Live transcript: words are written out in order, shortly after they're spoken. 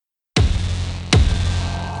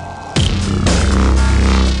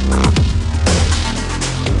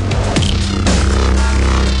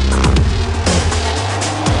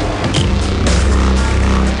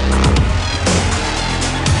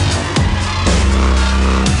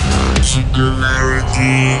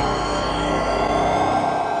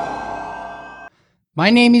My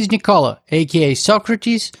name is Nicola, aka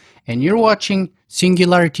Socrates, and you're watching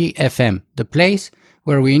Singularity FM, the place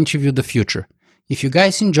where we interview the future. If you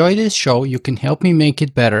guys enjoy this show, you can help me make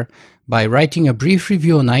it better by writing a brief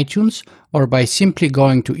review on iTunes or by simply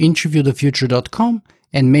going to interviewthefuture.com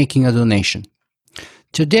and making a donation.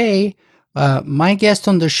 Today, my guest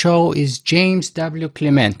on the show is James W.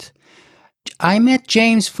 Clement. I met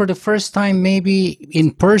James for the first time maybe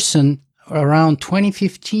in person around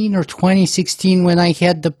 2015 or 2016 when I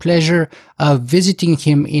had the pleasure of visiting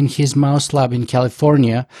him in his mouse lab in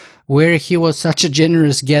California, where he was such a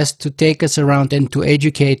generous guest to take us around and to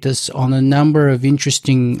educate us on a number of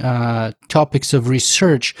interesting topics of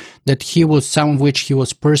research that some of which he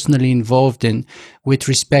was personally involved in with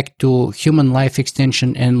respect to human life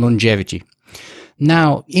extension and longevity.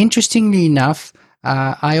 Now, interestingly enough,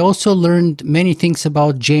 I also learned many things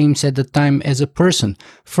about James at the time as a person.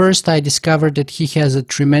 First, I discovered that he has a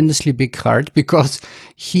tremendously big heart because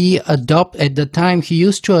at the time he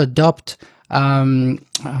used to adopt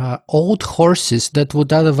old horses that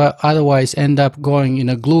would otherwise end up going in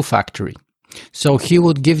a glue factory. So he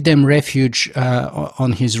would give them refuge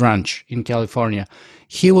on his ranch in California.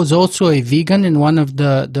 He was also a vegan and one of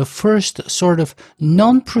the first sort of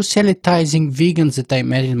non-proselytizing vegans that I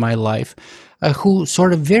met in my life, who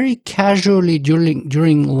sort of very casually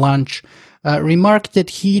during lunch remarked that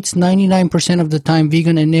he eats 99% of the time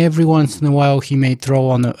vegan and every once in a while he may throw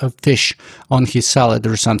on a fish on his salad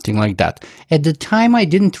or something like that. At the time I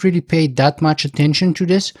didn't really pay that much attention to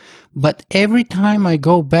this, but every time I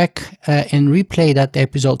go back and replay that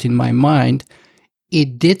episode in my mind,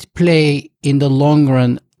 it did play in the long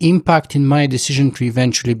run impact in my decision to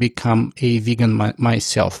eventually become a vegan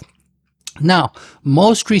myself. Now,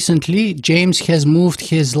 most recently, James has moved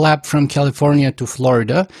his lab from California to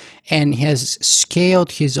Florida and has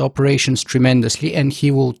scaled his operations tremendously, and he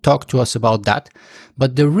will talk to us about that.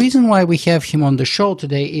 But the reason why we have him on the show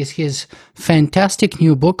today is his fantastic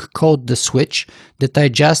new book called The Switch that I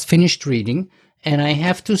just finished reading, and I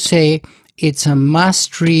have to say it's a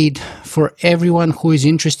must-read for everyone who is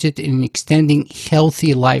interested in extending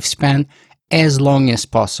healthy lifespan as long as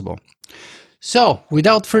possible. So,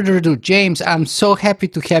 without further ado, James, I'm so happy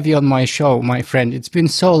to have you on my show, my friend. It's been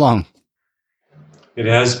so long. It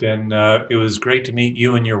has been. It was great to meet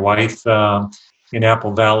you and your wife in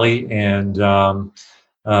Apple Valley, and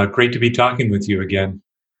great to be talking with you again.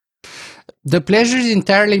 The pleasure is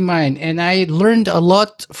entirely mine, and I learned a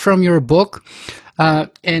lot from your book.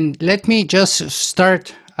 And let me just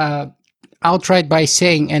start outright by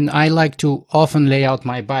saying, and I like to often lay out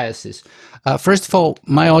my biases. First of all,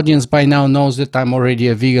 my audience by now knows that I'm already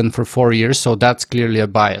a vegan for 4 years, so that's clearly a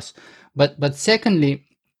bias. But secondly,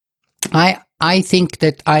 I think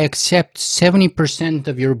that I accept 70%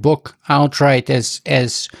 of your book outright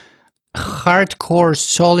as hardcore,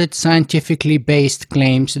 solid, scientifically based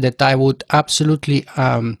claims that I would absolutely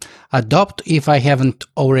adopt if I haven't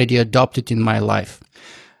already adopted in my life.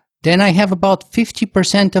 Then I have about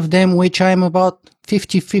 50% of them, which I'm about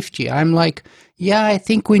 50-50. I'm like, yeah, I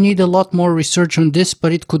think we need a lot more research on this,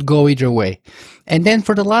 but it could go either way. And then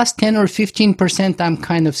for the last 10 or 15%, I'm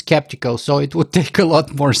kind of skeptical, so it would take a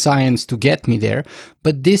lot more science to get me there.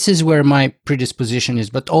 But this is where my predisposition is.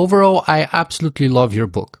 But overall, I absolutely love your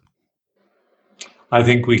book. I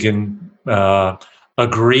think we can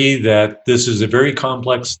agree that this is a very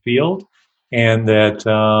complex field and that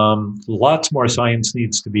lots more science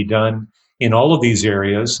needs to be done in all of these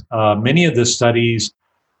areas. Many of the studies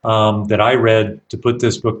that I read to put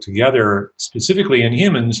this book together, specifically in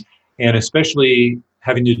humans, and especially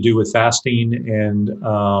having to do with fasting and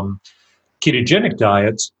ketogenic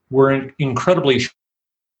diets, were incredibly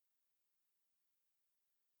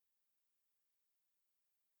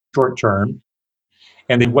short term.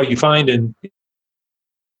 And then what you find in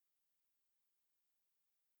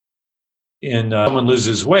someone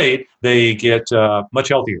loses weight, they get much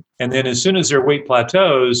healthier. And then as soon as their weight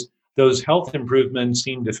plateaus, those health improvements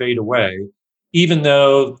seem to fade away, even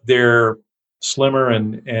though they're slimmer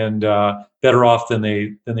and better off than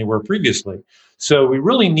they were previously. So we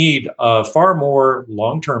really need far more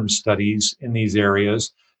long-term studies in these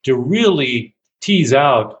areas to really tease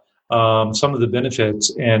out some of the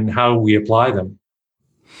benefits and how we apply them.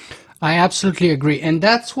 I absolutely agree. And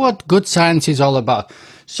that's what good science is all about.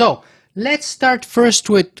 So let's start first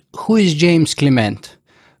with who is James Clement?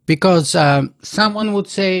 Because someone would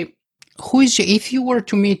say, if you were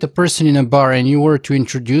to meet a person in a bar and you were to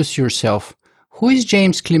introduce yourself, who is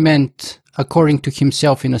James Clement according to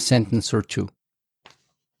himself in a sentence or two?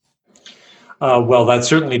 Well, that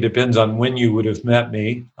certainly depends on when you would have met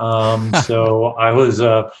me. So I was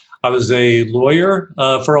a lawyer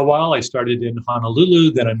for a while. I started in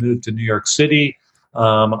Honolulu, then I moved to New York City.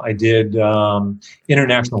 I did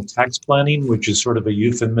international tax planning, which is sort of a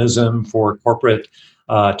euphemism for corporate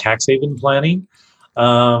tax haven planning.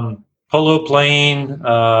 Polo playing,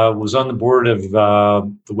 was on the board of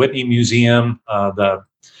the Whitney Museum, the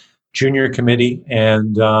junior committee,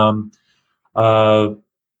 and uh,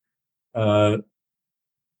 uh,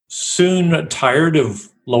 soon tired of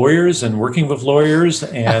lawyers and working with lawyers,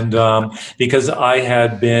 and because I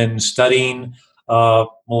had been studying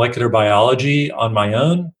molecular biology on my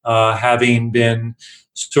own, having been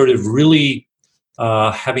sort of really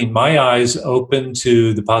having my eyes open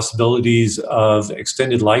to the possibilities of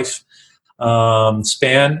extended life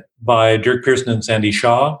span by Dirk Pearson and Sandy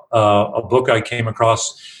Shaw, a book I came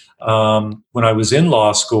across when I was in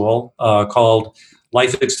law school called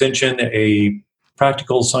Life Extension, a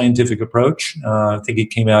Practical Scientific Approach. I think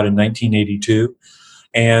it came out in 1982.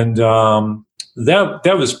 And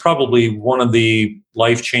that was probably one of the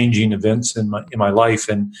life-changing events in my life.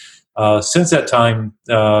 And since that time,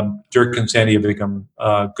 Dirk and Sandy have become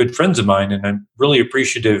good friends of mine, and I'm really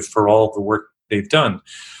appreciative for all the work they've done.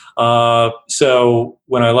 So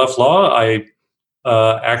when I left law, I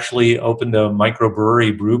actually opened a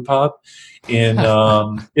microbrewery brew pub in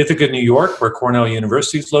Ithaca, New York, where Cornell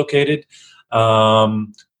University is located. Got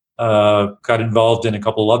involved in a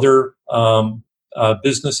couple other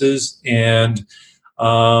businesses, and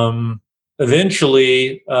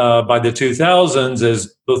eventually, by the 2000s,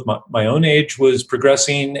 as both my own age was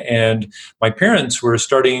progressing and my parents were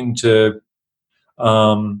starting to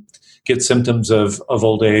get symptoms of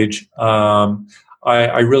old age,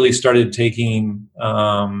 I really started taking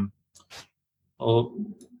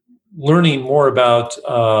learning more about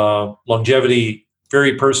longevity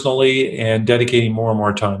very personally and dedicating more and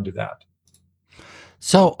more time to that.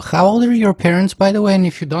 So, how old are your parents, by the way? And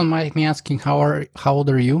if you don't mind me asking, how old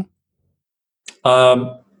are you?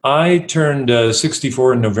 I turned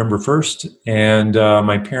 64 on November 1st, and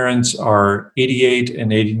my parents are 88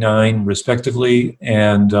 and 89 respectively,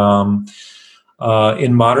 and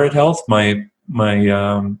in moderate health. My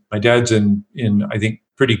dad's in I think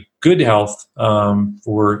pretty good health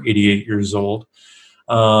for 88 years old.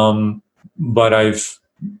 But I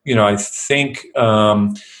think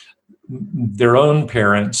their own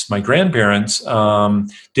parents, my grandparents,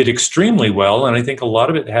 did extremely well. And I think a lot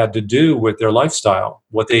of it had to do with their lifestyle,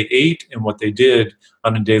 what they ate and what they did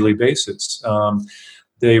on a daily basis.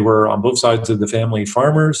 They were on both sides of the family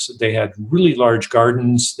farmers. They had really large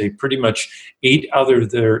gardens. They pretty much ate out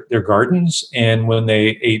of their gardens. And when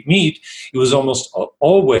they ate meat, it was almost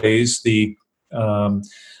always the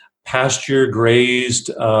pasture grazed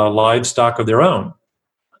livestock of their own.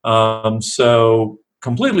 So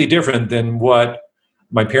completely different than what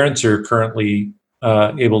my parents are currently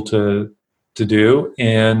able to do,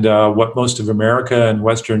 and what most of America and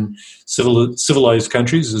Western civilized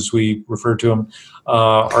countries, as we refer to them,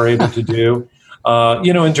 are able to do.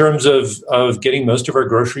 In terms of getting most of our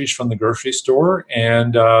groceries from the grocery store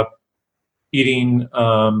and eating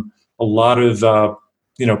a lot of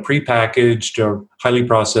prepackaged or highly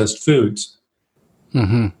processed foods.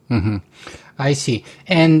 Mm-hmm, mm-hmm. I see.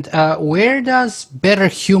 And where does Better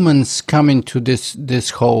Humans come into this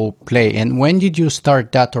whole play? And when did you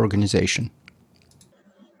start that organization?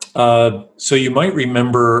 So you might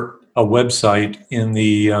remember a website in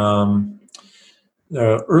the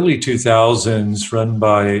early 2000s run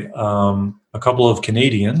by a couple of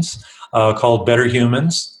Canadians called Better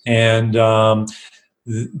Humans, and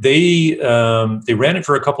they ran it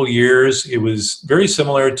for a couple of years. It was very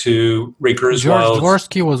similar to Ray Kurzweil's. George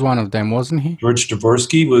Dvorsky was one of them, wasn't he? George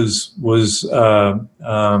Dvorsky was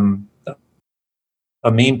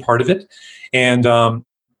a main part of it,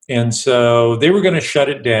 and so they were going to shut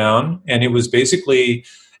it down, and it was basically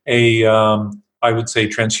a I would say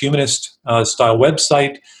transhumanist style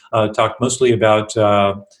website. Talked mostly about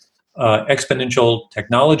exponential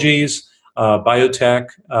technologies, biotech,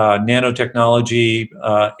 nanotechnology,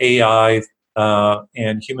 AI,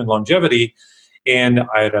 and human longevity. And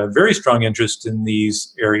I had a very strong interest in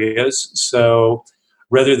these areas. So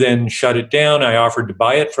rather than shut it down, I offered to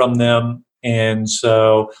buy it from them. And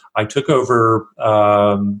so I took over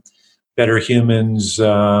Better Humans,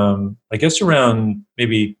 I guess around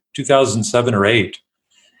maybe 2007 or 8,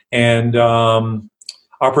 and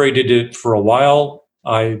operated it for a while.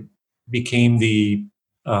 I became the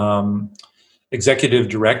executive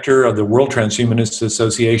director of the World Transhumanist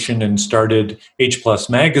Association and started H Plus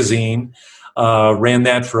Magazine. Ran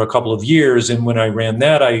that for a couple of years, and when I ran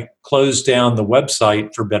that, I closed down the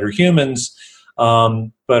website for Better Humans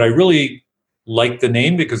But I really liked the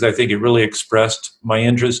name because I think it really expressed my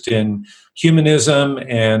interest in humanism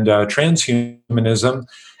and transhumanism.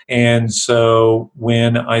 And so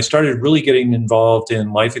when I started really getting involved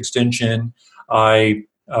in life extension, I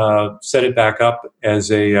set it back up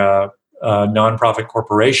as a nonprofit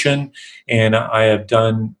corporation, and I have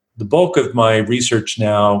done the bulk of my research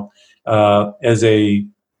now as a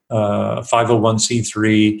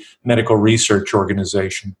 501c3 medical research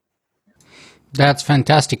organization. That's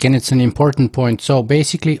fantastic, and it's an important point. So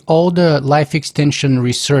basically, all the life extension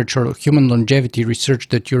research or human longevity research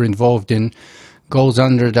that you're involved in goes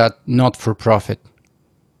under that not-for-profit.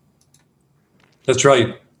 That's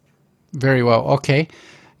right. Very well. Okay,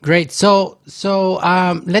 great. So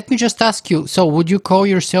let me just ask you. So, would you call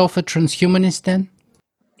yourself a transhumanist then?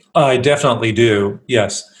 I definitely do.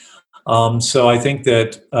 Yes. So I think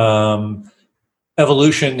that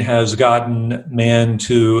evolution has gotten man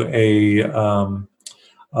to a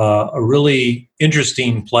really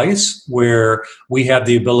interesting place where we have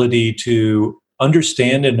the ability to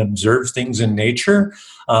understand and observe things in nature,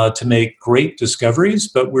 to make great discoveries,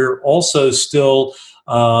 but we're also still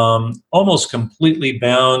almost completely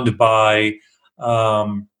bound by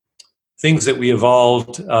things that we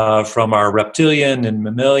evolved from our reptilian and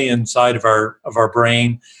mammalian side of our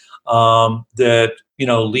brain, that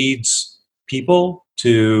leads people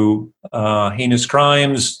to heinous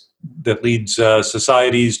crimes, that leads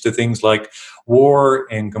societies to things like war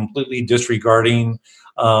and completely disregarding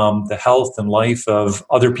the health and life of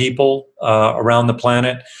other people around the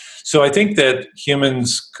planet. So I think that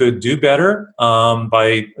humans could do better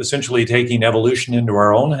by essentially taking evolution into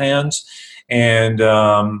our own hands. And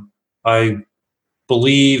I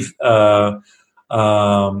believe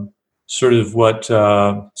sort of what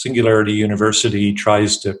Singularity University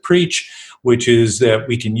tries to preach, which is that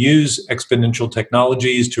we can use exponential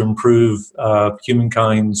technologies to improve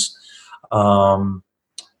humankind's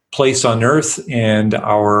place on Earth and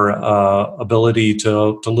our ability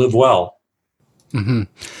to live well. Mm-hmm.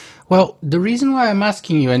 Well, the reason why I'm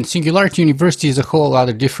asking you, and Singularity University is a whole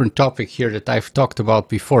other different topic here that I've talked about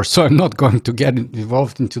before, so I'm not going to get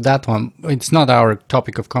involved into that one. It's not our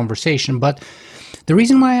topic of conversation, but the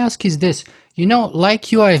reason why I ask is this.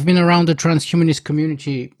 Like you, I've been around the transhumanist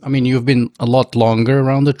community. I mean, you've been a lot longer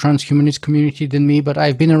around the transhumanist community than me, but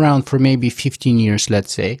I've been around for maybe 15 years,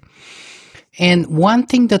 let's say. And one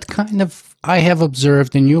thing that kind of I have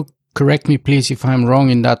observed, and you correct me please if I'm wrong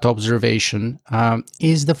in that observation,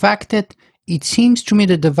 is the fact that it seems to me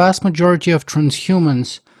that the vast majority of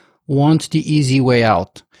transhumans want the easy way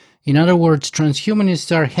out. In other words,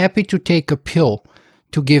 transhumanists are happy to take a pill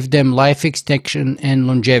to give them life extension and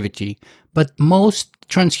longevity. But most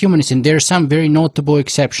transhumanists, and there are some very notable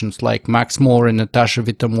exceptions like Max More and Natasha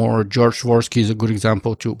Vita-More, George Dvorsky is a good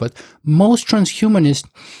example too, but most transhumanists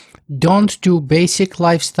don't do basic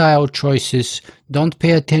lifestyle choices, don't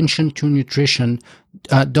pay attention to nutrition,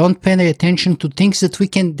 don't pay attention to things that we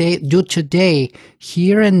can do today,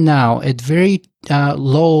 here and now, at very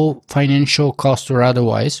low financial cost or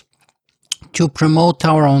otherwise, to promote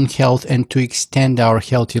our own health and to extend our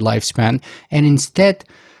healthy lifespan, and instead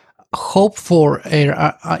hope for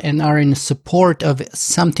and are in support of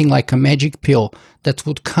something like a magic pill that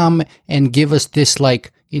would come and give us this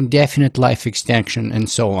like indefinite life extension and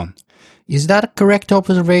so on. Is that a correct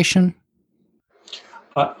observation?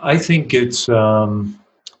 I think it's more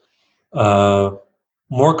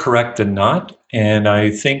correct than not. And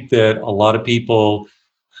I think that a lot of people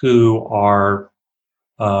who are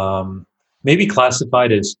maybe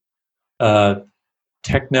classified as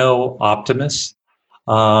techno optimists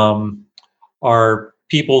are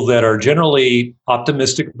people that are generally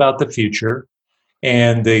optimistic about the future,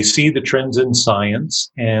 and they see the trends in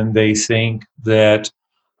science, and they think that,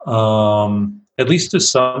 at least to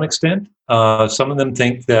some extent, some of them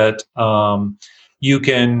think that you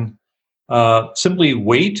can simply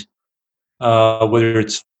wait, whether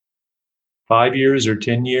it's 5 years or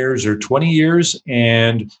 10 years or 20 years,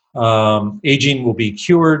 and aging will be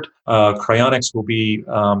cured. Cryonics will be,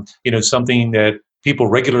 something that people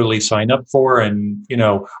regularly sign up for, and,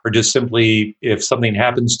 or just simply, if something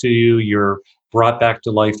happens to you, you're brought back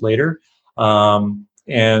to life later.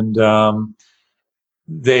 And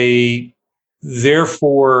they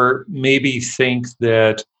therefore maybe think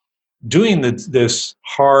that doing this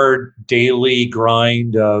hard daily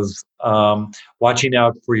grind of watching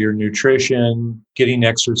out for your nutrition, getting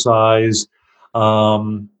exercise,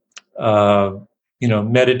 um,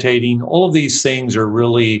 meditating, all of these things are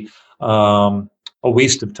really a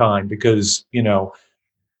waste of time, because,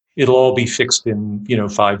 it'll all be fixed in,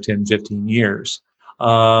 5, 10, 15 years.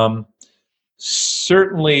 Um,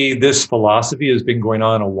 certainly this philosophy has been going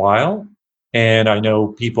on a while. And I know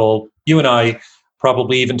people, you and I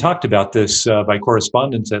probably even talked about this by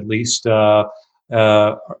correspondence at least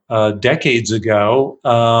decades ago,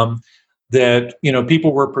 that,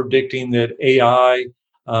 people were predicting that AI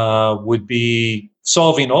would be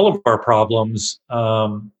solving all of our problems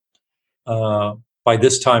by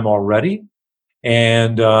this time already.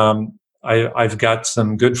 And I've got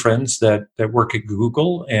some good friends that work at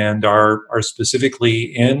Google and are specifically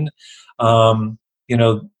in you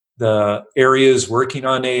know the areas working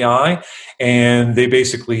on AI, and they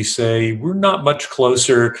basically say we're not much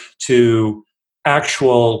closer to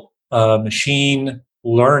actual machine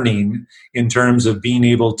learning in terms of being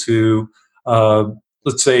able to uh,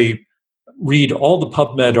 let's say read all the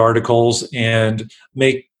PubMed articles and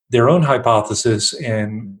make their own hypothesis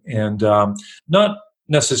and not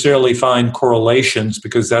necessarily find correlations,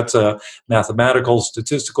 because that's a mathematical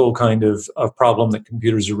statistical kind of problem that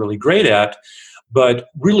computers are really great at, but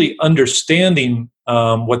really understanding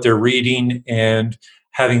what they're reading and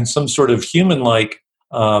having some sort of human-like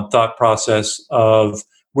thought process of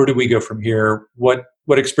where do we go from here, what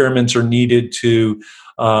experiments are needed to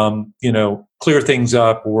clear things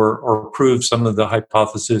up or prove some of the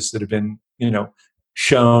hypotheses that have been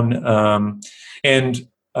shown, and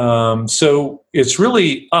so it's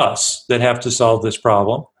really us that have to solve this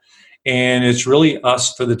problem, and it's really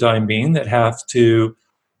us for the time being that have to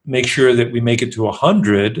make sure that we make it to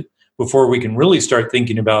 100 before we can really start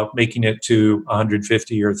thinking about making it to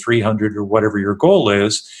 150 or 300 or whatever your goal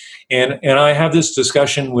is. And I have this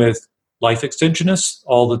discussion with life extensionists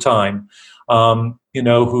all the time,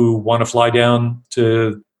 who want to fly down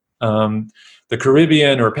to the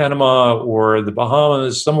Caribbean or Panama or the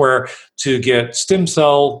Bahamas, somewhere, to get stem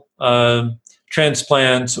cell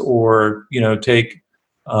transplants, or take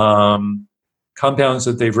compounds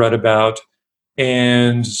that they've read about.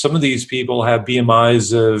 And some of these people have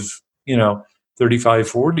BMIs of 35,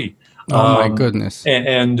 40. Oh my goodness!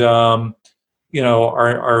 And are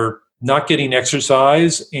not getting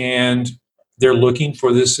exercise, and they're looking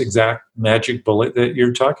for this exact magic bullet that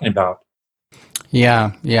you're talking about.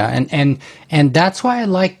 Yeah, and that's why I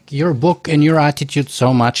like your book and your attitude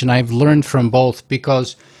so much, and I've learned from both,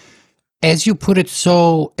 because as you put it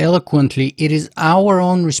so eloquently, it is our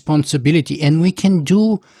own responsibility, and we can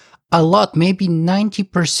do a lot. Maybe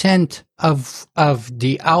 90% of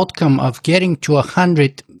the outcome of getting to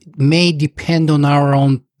 100 may depend on our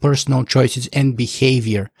own personal choices and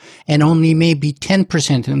behavior, and only maybe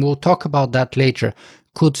 10%, and we'll talk about that later,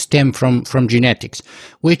 could stem from genetics,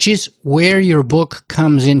 which is where your book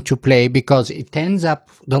comes into play, because it ends up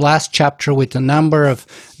the last chapter with a number of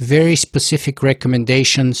very specific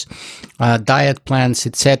recommendations, diet plans,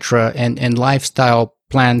 etc., and lifestyle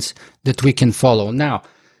plans that we can follow. Now,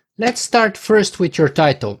 let's start first with your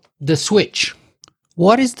title, The Switch.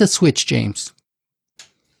 What is the switch, James?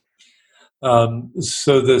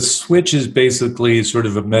 So the switch is basically sort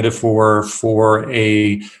of a metaphor for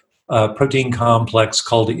a protein complex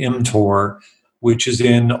called mTOR, which is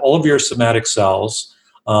in all of your somatic cells.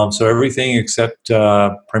 So everything except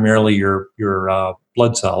primarily your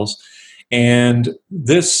blood cells. And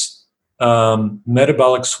this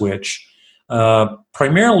metabolic switch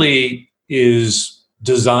primarily is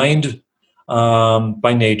designed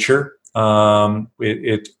by nature.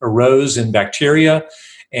 It arose in bacteria,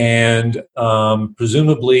 and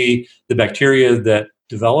presumably the bacteria that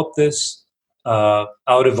developed this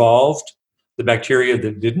out-evolved the bacteria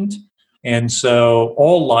that didn't. And so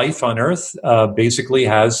all life on Earth basically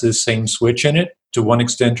has this same switch in it to one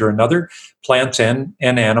extent or another, plants and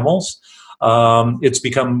animals. It's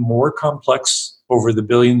become more complex over the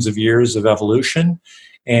billions of years of evolution.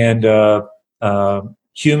 And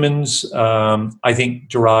humans, I think,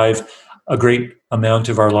 derive a great amount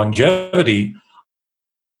of our longevity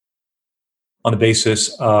on the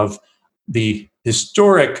basis of the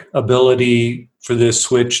historic ability for this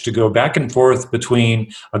switch to go back and forth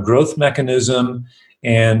between a growth mechanism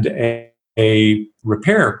and a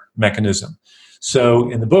repair mechanism. So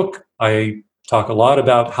in the book, I talk a lot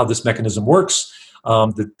about how this mechanism works,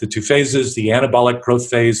 the two phases, the anabolic growth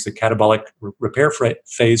phase, the catabolic repair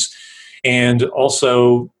phase, and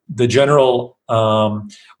also the general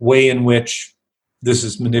way in which this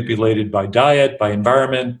is manipulated by diet, by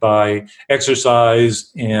environment, by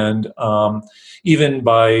exercise, and even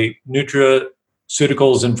by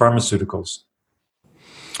nutraceuticals and pharmaceuticals.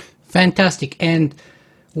 Fantastic. And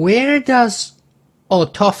where does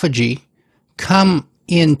autophagy come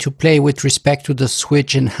into play with respect to the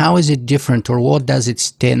switch, and how is it different, or what does it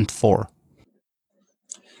stand for?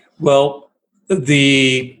 Well,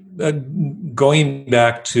 the going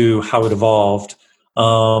back to how it evolved,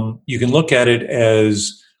 you can look at it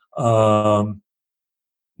as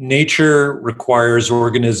nature requires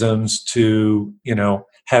organisms to,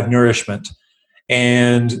 have nourishment,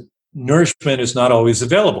 and nourishment is not always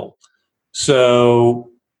available. So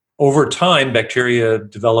over time, bacteria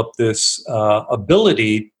developed this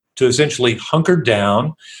ability to essentially hunker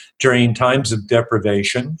down during times of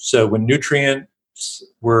deprivation. So when nutrients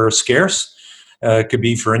were scarce, it could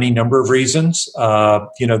be for any number of reasons.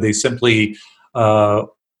 They simply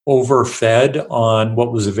overfed on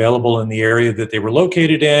what was available in the area that they were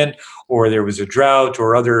located in, or there was a drought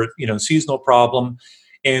or other, seasonal problem.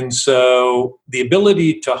 And so the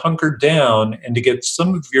ability to hunker down and to get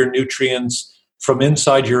some of your nutrients from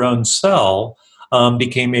inside your own cell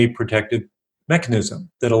became a protective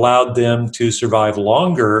mechanism that allowed them to survive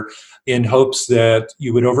longer in hopes that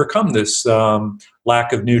you would overcome this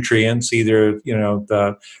lack of nutrients. Either,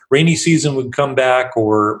 the rainy season would come back,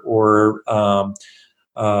 or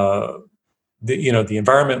the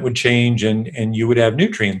environment would change, and you would have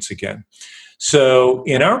nutrients again. So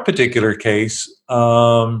in our particular case,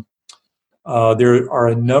 there are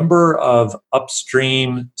a number of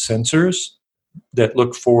upstream sensors that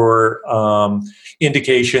look for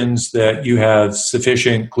indications that you have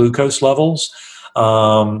sufficient glucose levels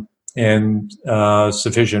and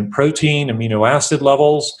sufficient protein, amino acid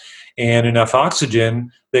levels, and enough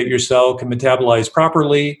oxygen that your cell can metabolize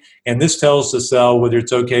properly. And this tells the cell whether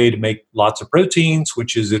it's okay to make lots of proteins,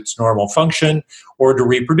 which is its normal function, or to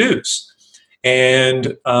reproduce.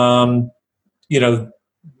 And,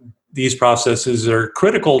 these processes are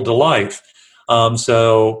critical to life.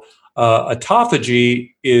 So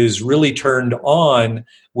autophagy is really turned on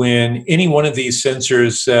when any one of these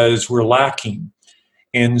sensors says we're lacking.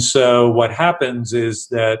 And so what happens is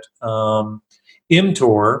that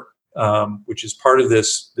mTOR, which is part of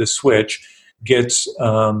this switch, gets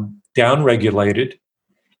downregulated,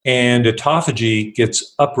 and autophagy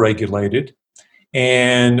gets upregulated.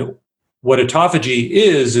 And what autophagy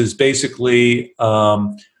is basically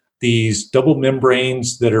these double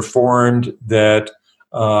membranes that are formed that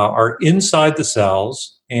are inside the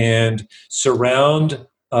cells and surround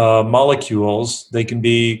molecules. They can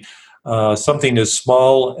be something as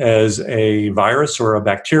small as a virus or a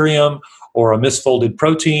bacterium or a misfolded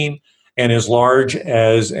protein, and as large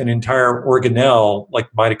as an entire organelle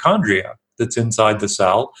like mitochondria that's inside the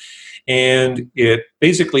cell. And it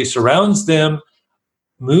basically surrounds them,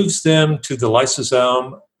 moves them to the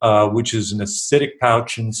lysosome, which is an acidic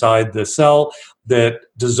pouch inside the cell that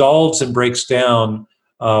dissolves and breaks down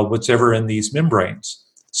what's ever in these membranes.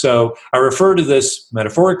 So I refer to this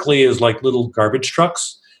metaphorically as like little garbage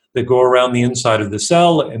trucks that go around the inside of the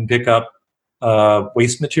cell and pick up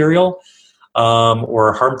waste material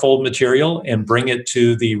or harmful material and bring it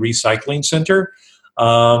to the recycling center.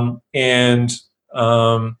 I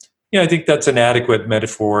think that's an adequate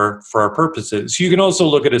metaphor for our purposes. You can also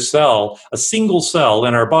look at a cell, a single cell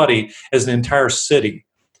in our body, as an entire city.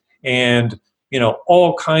 And,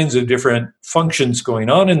 all kinds of different functions going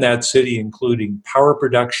on in that city, including power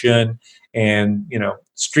production and,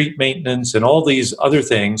 street maintenance and all these other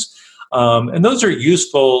things. And those are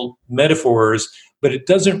useful metaphors, but it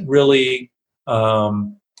doesn't really sort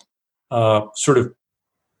of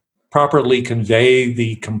properly convey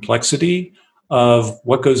the complexity of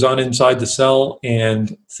what goes on inside the cell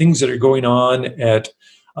and things that are going on at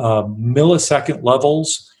millisecond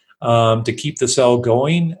levels to keep the cell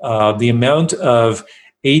going. The amount of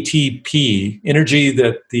ATP, energy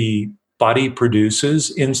that the body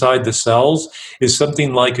produces inside the cells, is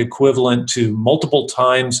something like equivalent to multiple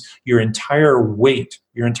times your entire weight,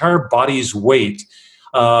 your entire body's weight,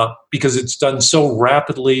 because it's done so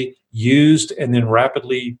rapidly, used and then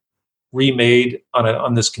rapidly remade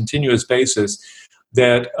on this continuous basis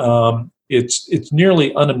that it's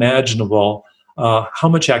nearly unimaginable how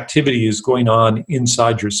much activity is going on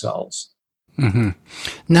inside your cells. Mm-hmm.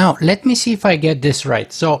 Now, let me see if I get this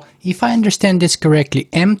right. So, if I understand this correctly,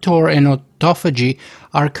 mTOR and autophagy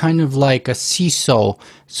are kind of like a seesaw.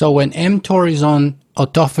 So, when mTOR is on,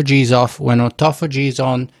 autophagy is off. When autophagy is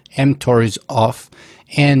on, mTOR is off.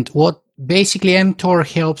 And what basically mTOR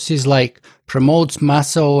helps is like promotes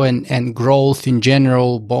muscle and growth in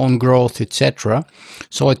general, bone growth, etc.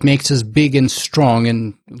 So it makes us big and strong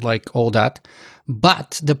and like all that.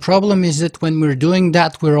 But the problem is that when we're doing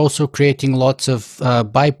that, we're also creating lots of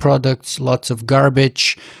byproducts, lots of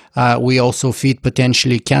garbage. We also feed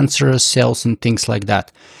potentially cancerous cells and things like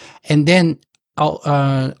that. And then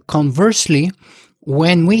conversely,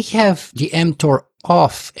 when we have the mTOR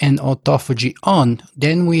off and autophagy on,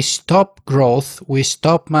 then we stop growth, we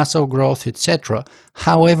stop muscle growth, etc.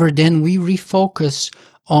 However, then we refocus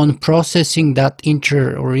on processing that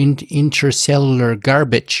intercellular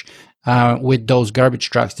garbage with those garbage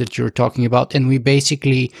trucks that you're talking about, and we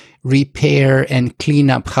basically repair and clean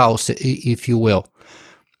up house, if you will.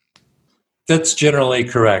 That's generally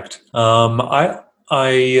correct. I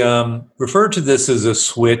refer to this as a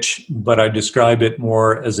switch, but I describe it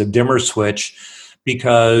more as a dimmer switch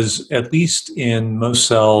because, at least in most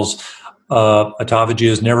cells, autophagy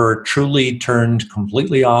is never truly turned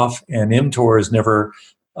completely off, and mTOR is never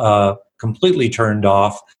completely turned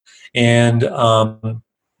off. And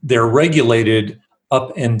they're regulated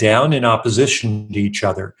up and down in opposition to each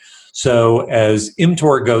other. So as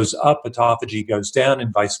mTOR goes up, autophagy goes down,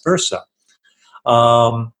 and vice versa.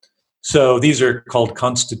 So these are called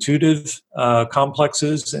constitutive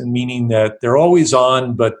complexes, and meaning that they're always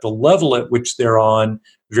on, but the level at which they're on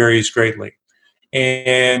varies greatly.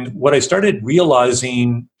 And what I started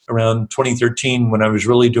realizing around 2013, when I was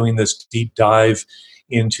really doing this deep dive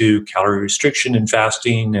into calorie restriction and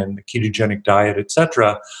fasting and the ketogenic diet,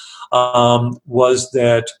 etc., was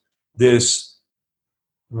that this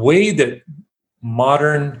way that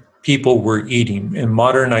modern people were eating, and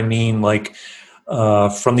modern I mean like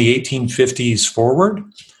from the 1850s forward,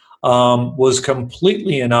 was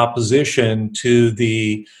completely in opposition to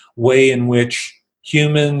the way in which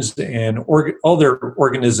humans and other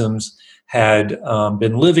organisms had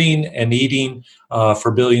been living and eating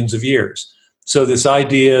for billions of years. So this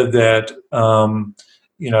idea that,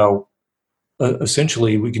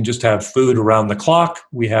 essentially we can just have food around the clock.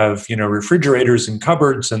 We have, refrigerators and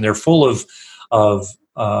cupboards, and they're full of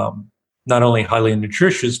not only highly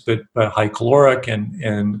nutritious, but high caloric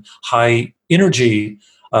and high energy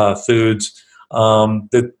foods,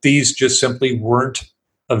 that these just simply weren't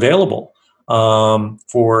available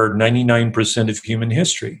for 99% of human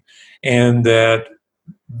history. And that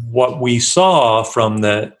what we saw from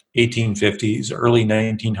the 1850s, early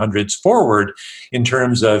 1900s forward, in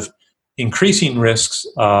terms of increasing risks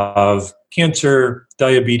of cancer,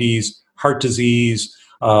 diabetes, heart disease,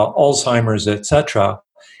 Alzheimer's, etc.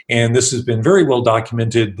 And this has been very well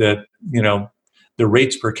documented that, the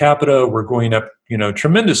rates per capita were going up,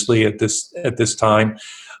 tremendously at this time,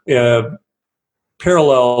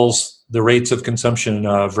 parallels the rates of consumption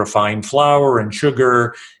of refined flour and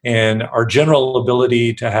sugar, and our general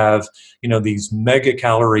ability to have, these mega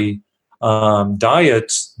calorie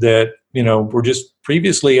diets that, were just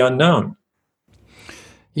previously unknown.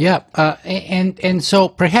 Yeah, and so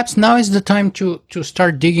perhaps now is the time to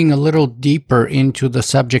start digging a little deeper into the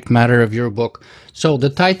subject matter of your book. So the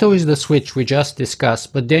title is The Switch, we just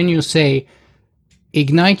discussed, but then you say,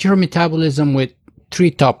 ignite your metabolism with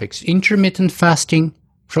 3 topics: intermittent fasting,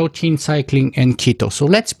 protein cycling, and keto. So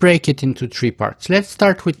let's break it into 3 parts. Let's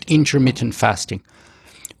start with intermittent fasting.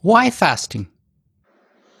 Why fasting?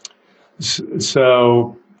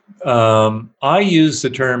 So I use the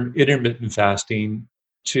term intermittent fasting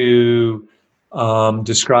to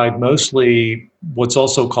describe mostly what's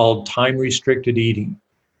also called time-restricted eating.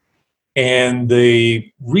 And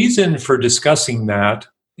the reason for discussing that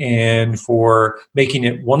and for making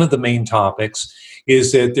it one of the main topics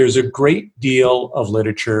is that there's a great deal of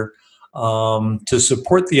literature to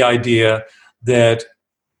support the idea that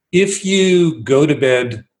if you go to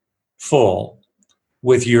bed full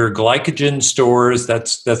with your glycogen stores,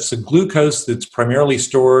 that's the glucose that's primarily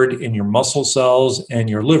stored in your muscle cells and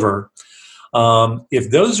your liver.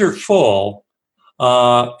 If those are full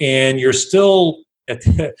and you're still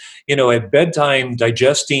at bedtime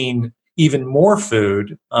digesting even more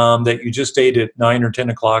food that you just ate at 9 or 10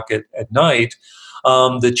 o'clock at night,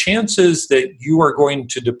 the chances that you are going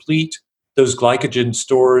to deplete those glycogen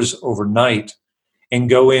stores overnight and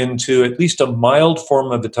go into at least a mild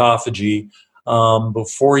form of autophagy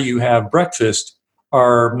before you have breakfast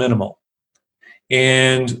are minimal.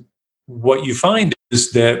 And what you find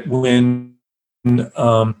is that when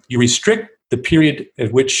you restrict the period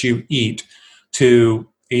at which you eat to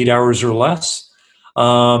 8 hours or less,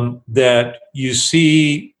 that you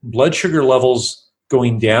see blood sugar levels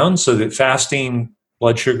going down, so that fasting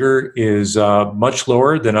blood sugar is much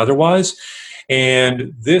lower than otherwise.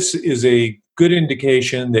 And this is a good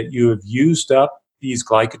indication that you have used up these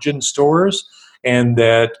glycogen stores, and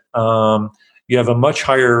that you have a much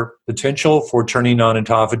higher potential for turning on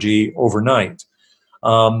autophagy overnight.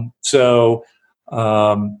 So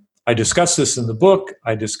I discuss this in the book.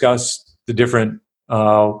 I discuss the different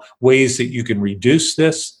ways that you can reduce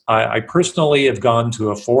this. I personally have gone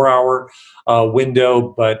to a 4-hour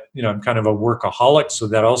window, but I'm kind of a workaholic, so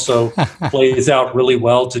that also plays out really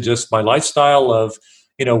well to just my lifestyle of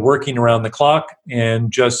working around the clock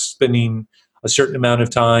and just spending a certain amount of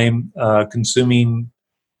time consuming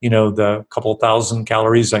the couple thousand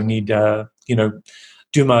calories I need to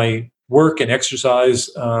do my work and exercise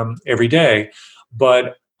every day.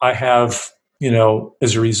 But I have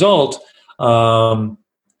as a result an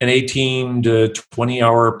 18 to 20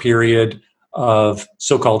 hour period of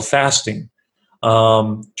so-called fasting,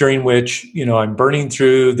 during which I'm burning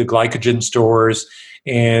through the glycogen stores,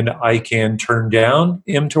 and I can turn down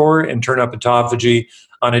mTOR and turn up autophagy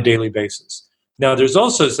on a daily basis. Now, there's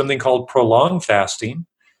also something called prolonged fasting,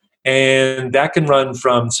 and that can run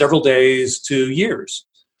from several days to years.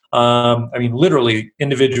 Literally,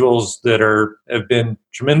 individuals that have been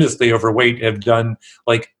tremendously overweight have done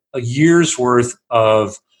like a year's worth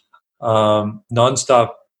of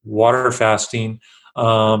nonstop water fasting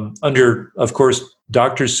under, of course,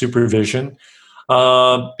 doctor's supervision,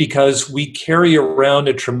 because we carry around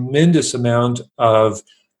a tremendous amount of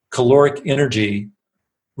caloric energy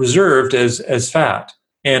reserved as fat,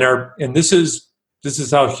 and this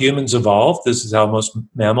is how humans evolved. This is how most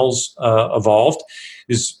mammals evolved.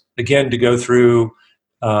 Is again to go through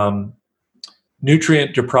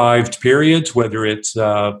nutrient deprived periods, whether it's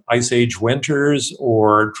ice age winters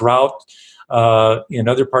or drought in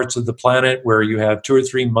other parts of the planet where you have 2 or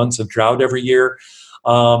 3 months of drought every year.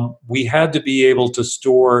 We had to be able to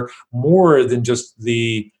store more than just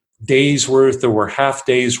the day's worth or half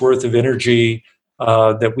day's worth of energy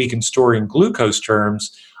that we can store in glucose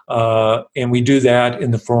terms, and we do that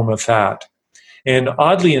in the form of fat. And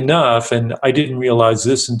oddly enough, and I didn't realize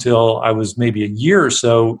this until I was maybe a year or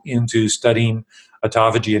so into studying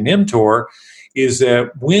autophagy and mTOR, is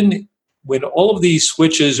that when all of these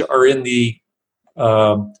switches are in the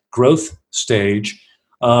growth stage,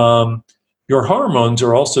 your hormones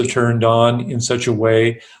are also turned on in such a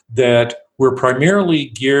way that we're primarily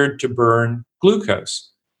geared to burn glucose.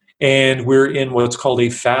 And we're in what's called a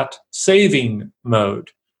fat saving mode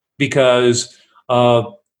because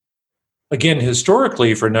again,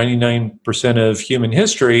 historically, for 99% of human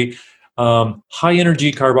history, high energy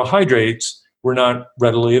carbohydrates were not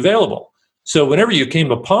readily available. So whenever you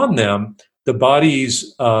came upon them, the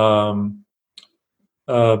bodies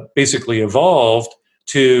basically evolved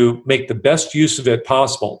to make the best use of it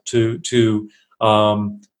possible, to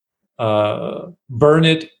burn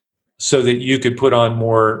it so that you could put on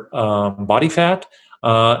more body fat.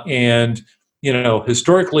 And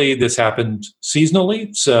historically, this happened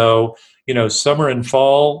seasonally. So summer and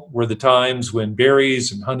fall were the times when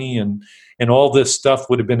berries and honey and all this stuff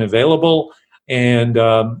would have been available, and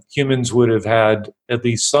humans would have had at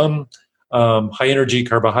least some high energy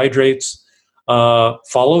carbohydrates,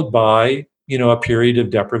 followed by a period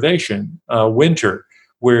of deprivation, winter,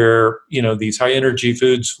 where these high energy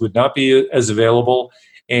foods would not be as available,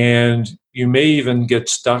 and you may even get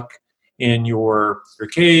stuck in your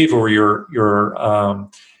cave or your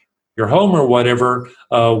home or whatever,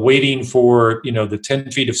 waiting for the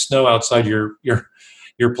 10 feet of snow outside your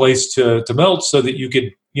place to melt so that you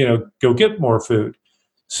could go get more food.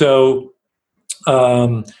 So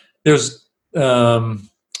there's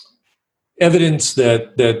evidence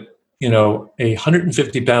that a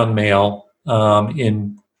 150-pound male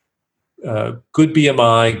in good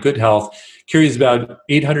BMI, good health, carries about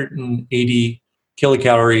 880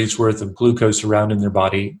 kilocalories worth of glucose around in their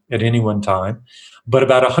body at any one time, but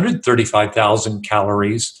about 135,000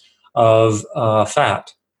 calories of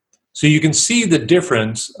fat. So you can see the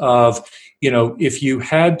difference of, if you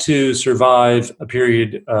had to survive a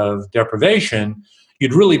period of deprivation,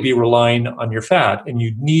 you'd really be relying on your fat and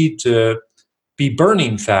you'd need to be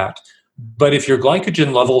burning fat. But if your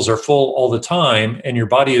glycogen levels are full all the time and your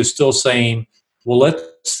body is still saying, well, let's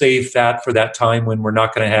save fat for that time when we're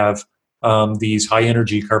not going to have these high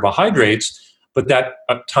energy carbohydrates, but that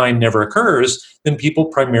time never occurs, then people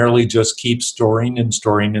primarily just keep storing and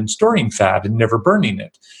storing and storing fat and never burning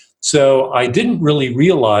it. So I didn't really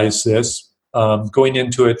realize this going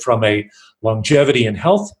into it from a longevity and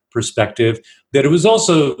health perspective, that it was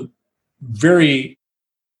also very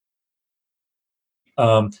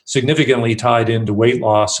significantly tied into weight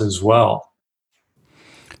loss as well.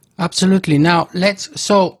 Absolutely. Now,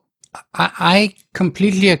 I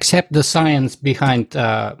completely accept the science behind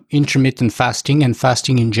intermittent fasting and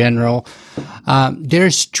fasting in general.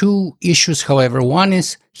 There's two issues, however. One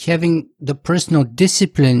is having the personal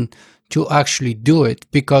discipline to actually do it,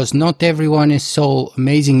 because not everyone is so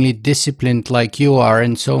amazingly disciplined like you are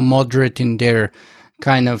and so moderate in their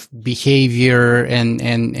kind of behavior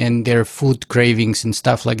and their food cravings and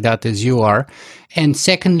stuff like that as you are? And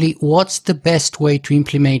secondly, what's the best way to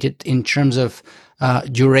implement it in terms of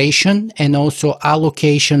duration and also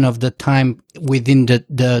allocation of the time within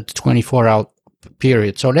the 24-hour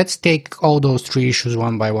period? So let's take all those three issues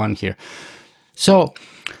one by one here. So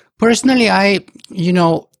personally, I,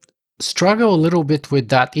 struggle a little bit with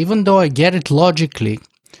that, even though I get it logically.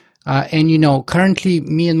 And currently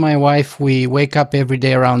me and my wife, we wake up every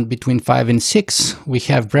day around between 5 and 6. We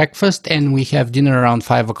have breakfast and we have dinner around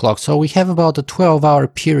 5 o'clock. So we have about a 12-hour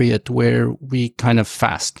period where we kind of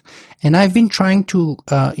fast. And I've been trying to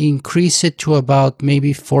increase it to about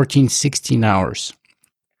maybe 14, 16 hours.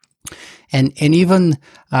 And even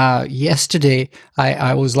yesterday,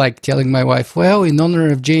 I was like telling my wife, well, in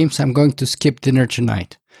honor of James, I'm going to skip dinner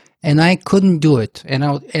tonight. And I couldn't do it. I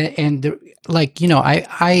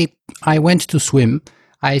went to swim.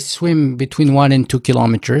 I swim between 1 and 2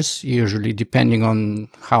 kilometers, usually depending on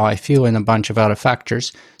how I feel and a bunch of other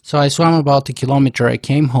factors. So I swam about a kilometer. I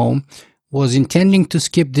came home, was intending to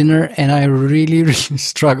skip dinner, and I really, really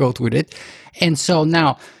struggled with it. And so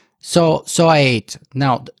now, so I ate.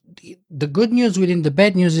 Now, the good news within the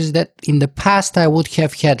bad news is that in the past I would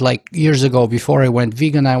have had, like years ago before I went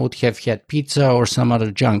vegan, I would have had pizza or some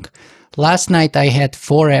other junk. Last night I had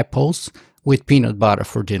 4 apples with peanut butter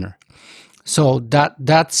for dinner. So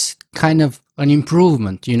that's kind of an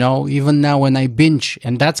improvement, even now when I binge,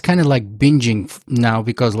 and that's kind of like binging now,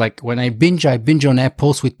 because like when I binge on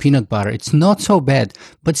apples with peanut butter. It's not so bad,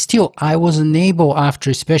 but still I was unable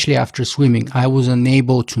especially after swimming, I was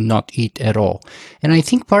unable to not eat at all. And I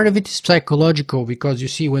think part of it is psychological, because you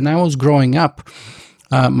see, when I was growing up,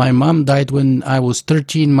 my mom died when I was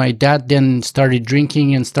 13. My dad then started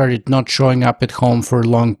drinking and started not showing up at home for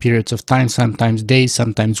long periods of time, sometimes days,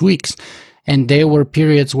 sometimes weeks. And there were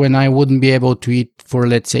periods when I wouldn't be able to eat for,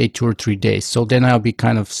 let's say, 2 or 3 days. So then I'll be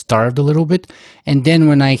kind of starved a little bit. And then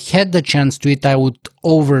when I had the chance to eat, I would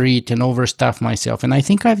overeat and overstuff myself. And I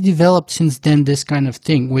think I've developed since then this kind of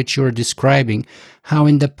thing, which you're describing, how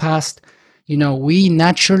in the past, we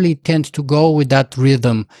naturally tend to go with that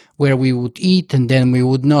rhythm where we would eat and then we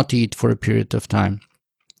would not eat for a period of time.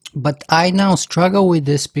 But I now struggle with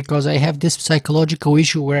this because I have this psychological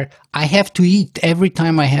issue where I have to eat every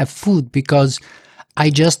time I have food, because I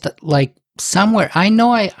just like somewhere, I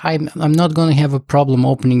know I'm not going to have a problem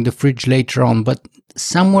opening the fridge later on, but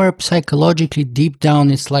somewhere psychologically deep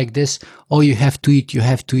down it's like this, oh, you have to eat,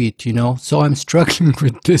 So I'm struggling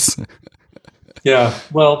with this. Yeah,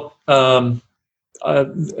 well,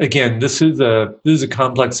 again, this is a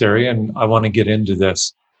complex area, and I want to get into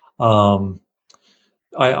this.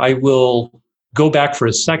 I will go back for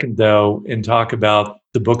a second, though, and talk about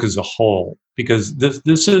the book as a whole, because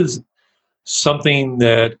this is something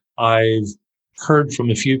that I've heard from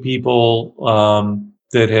a few people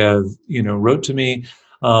that have wrote to me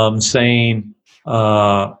saying,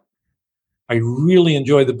 I really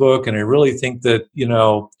enjoy the book, and I really think that you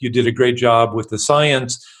did a great job with the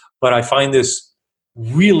science, but I find this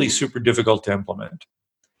really super difficult to implement.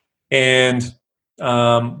 And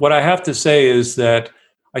what I have to say is that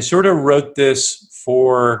I sort of wrote this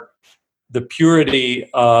for the purity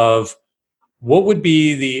of what would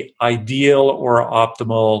be the ideal or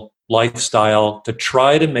optimal lifestyle to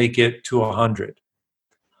try to make it to 100.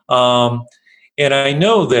 And I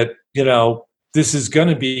know that, this is going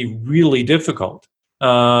to be really difficult.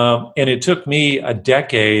 And it took me a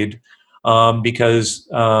decade because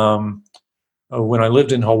when I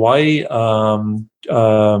lived in Hawaii,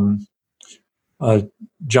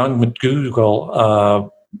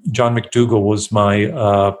 John McDougall was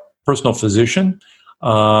my personal physician,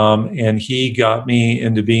 and he got me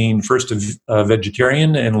into being first a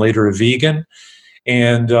vegetarian and later a vegan.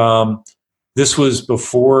 And this was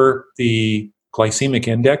before the glycemic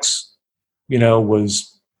index,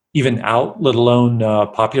 was even out, let alone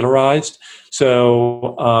popularized.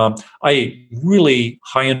 So I ate really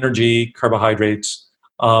high energy carbohydrates,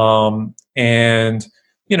 and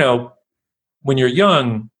when you're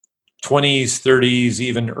young, 20s, 30s,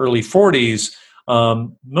 even early 40s,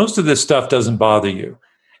 most of this stuff doesn't bother you.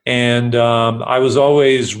 And I was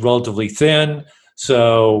always relatively thin,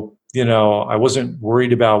 so I wasn't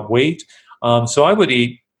worried about weight. So I would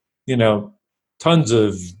eat, tons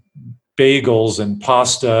of bagels and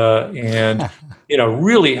pasta and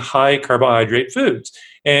really high carbohydrate foods.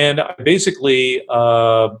 And I basically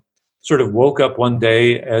sort of woke up one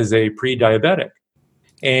day as a pre-diabetic.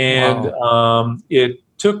 And Wow. it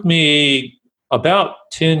took me about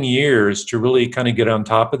 10 years to really kind of get on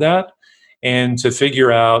top of that and to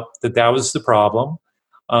figure out that was the problem.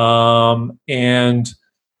 And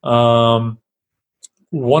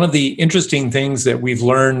one of the interesting things that we've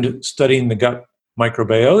learned studying the gut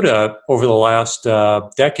microbiota over the last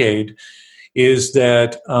decade is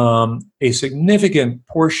that a significant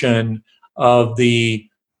portion of the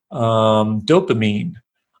dopamine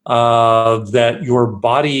that your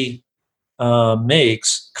body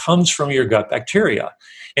makes comes from your gut bacteria.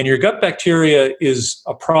 And your gut bacteria is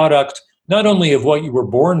a product not only of what you were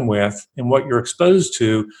born with and what you're exposed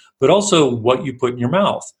to, but also what you put in your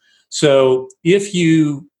mouth. So if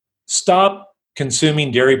you stop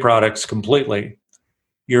consuming dairy products completely,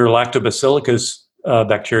 your lactobacillus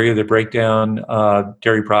bacteria that break down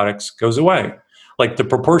dairy products goes away. Like the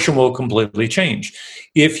proportion will completely change.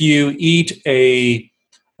 If you eat a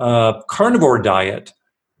carnivore diet,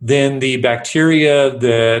 then the bacteria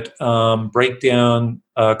that break down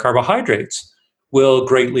carbohydrates will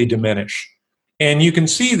greatly diminish. And you can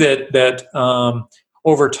see that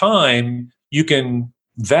over time, you can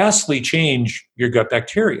vastly change your gut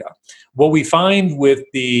bacteria. What we find with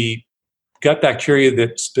the gut bacteria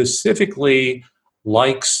that specifically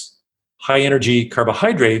likes high energy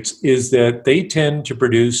carbohydrates is that they tend to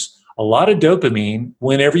produce a lot of dopamine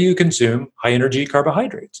whenever you consume high energy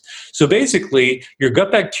carbohydrates. So basically, your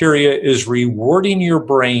gut bacteria is rewarding your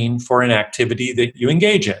brain for an activity that you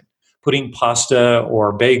engage in, putting pasta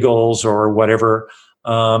or bagels or whatever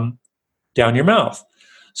down your mouth.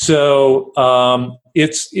 So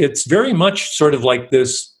it's very much sort of like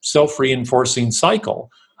this self-reinforcing cycle,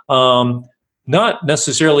 not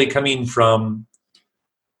necessarily coming from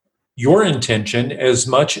your intention as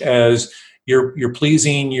much as you're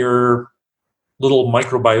pleasing your little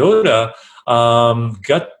microbiota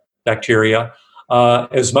gut bacteria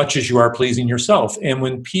as much as you are pleasing yourself. And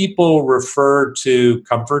when people refer to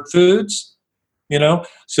comfort foods,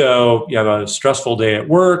 so you have a stressful day at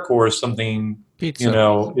work or something,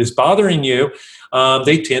 Pizza. is bothering you,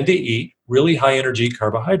 they tend to eat really high energy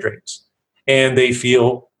carbohydrates and they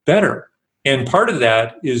feel better. And part of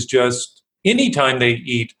that is just anytime they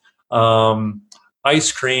eat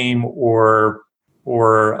ice cream or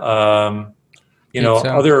Pizza.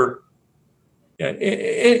 other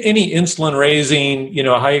any insulin raising,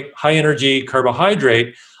 high energy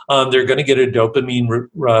carbohydrate, they're going to get a dopamine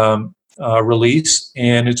release,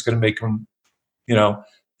 and it's going to make them,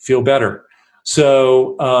 feel better.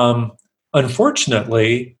 So,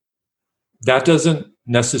 unfortunately, that doesn't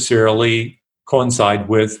necessarily coincide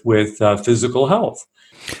with physical health.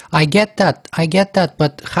 I get that. I get that.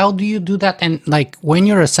 But how do you do that? And like when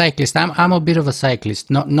you're a cyclist, I'm a bit of a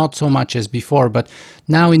cyclist, not so much as before, but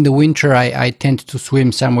now in the winter, I tend to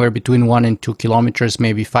swim somewhere between 1 and 2 kilometers,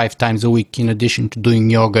 maybe 5 times a week, in addition to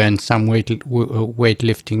doing yoga and some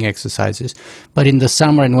weightlifting exercises. But in the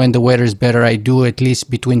summer and when the weather is better, I do at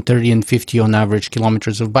least between 30 and 50 on average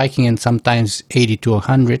kilometers of biking, and sometimes 80 to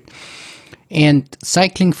 100. And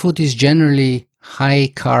cycling food is generally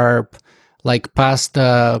high carb, like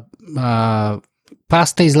pasta.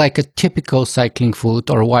 Pasta is like a typical cycling food,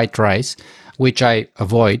 or white rice, which I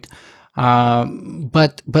avoid.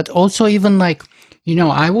 But also even like,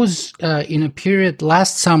 I was in a period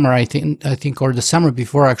last summer, I think, or the summer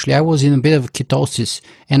before actually, I was in a bit of ketosis,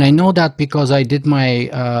 and I know that because I did my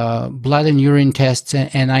blood and urine tests,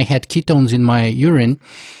 and I had ketones in my urine.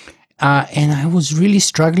 And I was really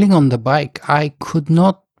struggling on the bike. I could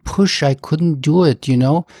not push. I couldn't do it,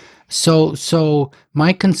 So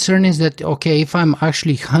my concern is that, okay, if I'm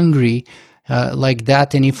actually hungry like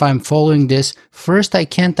that, and if I'm following this, first, I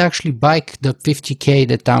can't actually bike the 50K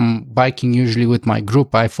that I'm biking usually with my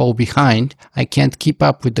group. I fall behind. I can't keep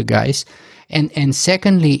up with the guys. And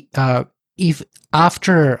secondly, if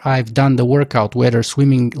after I've done the workout, whether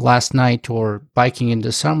swimming last night or biking in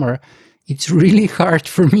the summer, it's really hard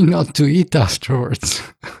for me not to eat afterwards.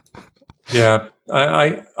 Yeah,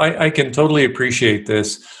 I can totally appreciate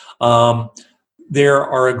this. There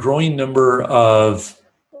are a growing number of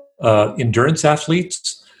endurance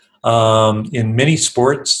athletes in many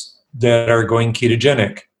sports that are going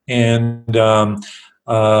ketogenic. And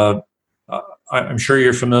I'm sure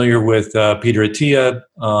you're familiar with Peter Attia.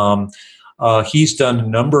 He's done a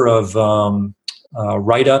number of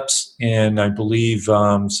write-ups and I believe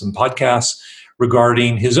some podcasts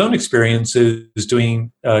regarding his own experiences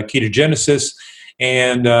doing ketogenesis.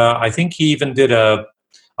 And I think he even did a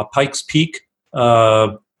Pikes Peak,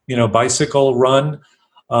 bicycle run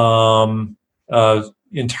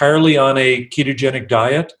entirely on a ketogenic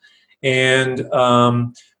diet. And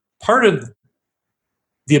part of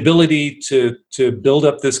the ability to build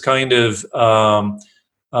up this kind of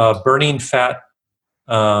burning fat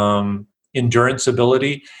endurance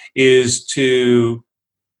ability is to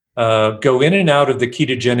go in and out of the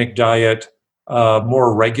ketogenic diet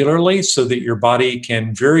more regularly so that your body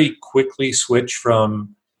can very quickly switch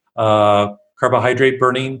from carbohydrate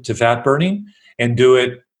burning to fat burning, and do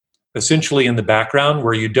it essentially in the background,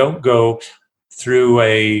 where you don't go through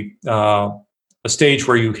a stage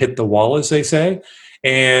where you hit the wall, as they say.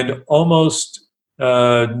 And almost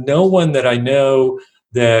no one that I know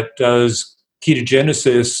that does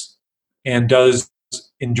ketogenesis and does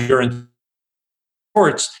endurance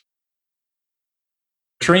sports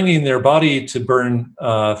training their body to burn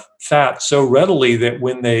fat so readily that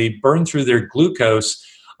when they burn through their glucose,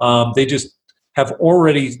 they just have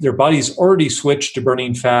already, their body's already switched to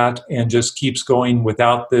burning fat and just keeps going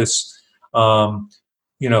without this,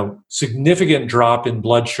 significant drop in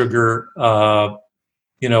blood sugar,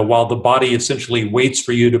 while the body essentially waits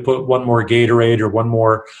for you to put one more Gatorade or one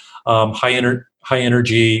more high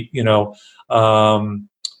energy,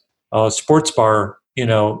 sports bar,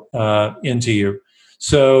 into you.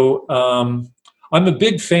 So I'm a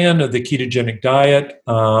big fan of the ketogenic diet.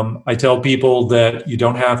 I tell people that you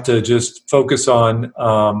don't have to just focus on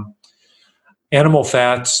animal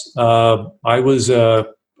fats. I was a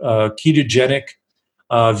ketogenic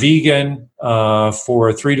vegan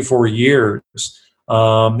for 3 to 4 years,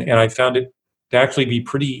 and I found it to actually be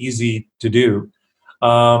pretty easy to do.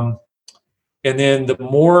 And then the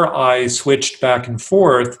more I switched back and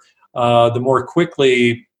forth, the more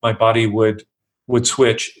quickly my body would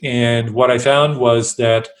switch. And what I found was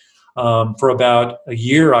that for about a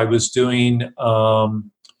year, I was doing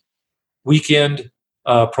weekend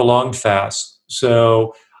prolonged fast.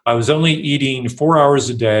 So I was only eating 4 hours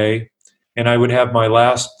a day, and I would have my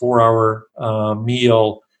last 4-hour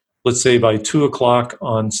meal, let's say by 2 o'clock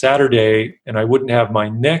on Saturday, and I wouldn't have my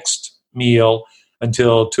next meal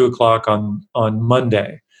until 2 o'clock on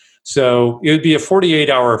Monday. So it would be a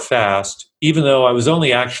 48-hour fast, even though I was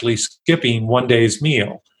only actually skipping one day's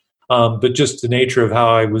meal. But just the nature of how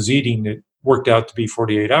I was eating, it worked out to be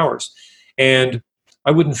 48 hours. And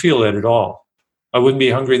I wouldn't feel it at all. I wouldn't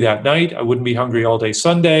be hungry that night. I wouldn't be hungry all day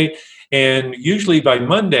Sunday. And usually by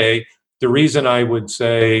Monday, the reason I would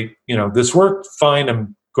say, this worked fine,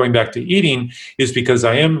 I'm going back to eating, is because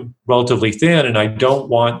I am relatively thin and I don't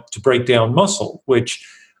want to break down muscle, which,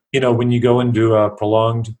 when you go into a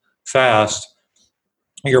prolonged fast,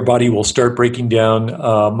 your body will start breaking down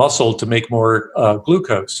muscle to make more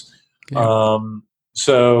glucose. Yeah.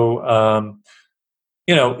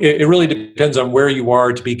 It really depends on where you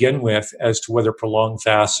are to begin with as to whether prolonged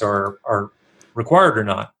fasts are required or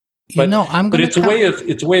not. But it's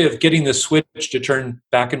a way of getting the switch to turn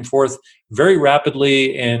back and forth very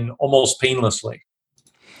rapidly and almost painlessly.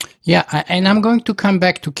 Yeah, and I'm going to come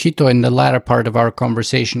back to keto in the latter part of our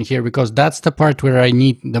conversation here, because that's the part where I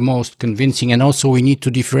need the most convincing. And also we need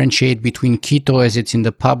to differentiate between keto as it's in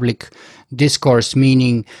the public discourse,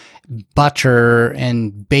 meaning butter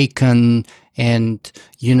and bacon and,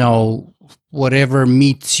 whatever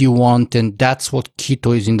meats you want. And that's what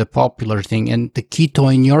keto is in the popular thing. And the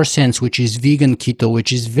keto in your sense, which is vegan keto,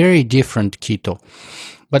 which is very different keto.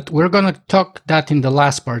 But we're going to talk that in the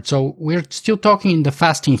last part. So we're still talking in the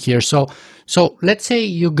fasting here. So let's say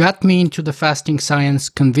you got me into the fasting science,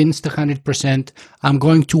 convinced 100%. I'm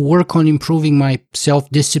going to work on improving my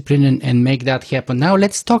self-discipline and make that happen. Now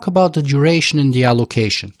let's talk about the duration and the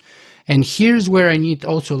allocation. And here's where I need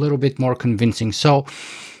also a little bit more convincing. So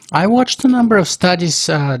I watched a number of studies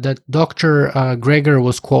that Dr. Greger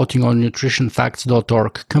was quoting on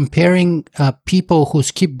nutritionfacts.org, comparing people who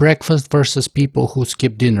skip breakfast versus people who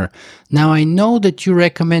skip dinner. Now, I know that you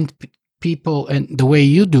recommend people, and the way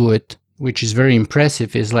you do it, which is very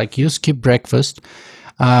impressive, is like you skip breakfast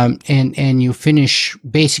and you finish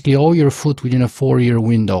basically all your food within a 4-year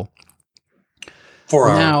window. 4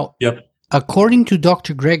 hours. Now, yep. According to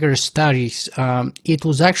Dr. Greger's studies, it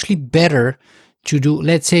was actually better to do,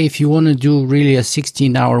 let's say if you want to do really a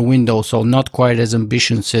 16-hour window, so not quite as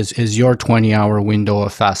ambitious as your 20-hour window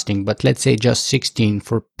of fasting, but let's say just 16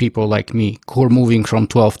 for people like me who are moving from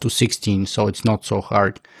 12 to 16, so it's not so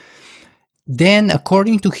hard. Then,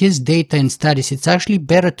 according to his data and studies, it's actually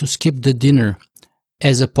better to skip the dinner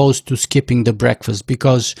as opposed to skipping the breakfast,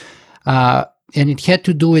 because, and it had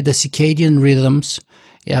to do with the circadian rhythms.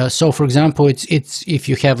 So, for example, it's if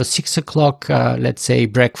you have a 6 o'clock, let's say,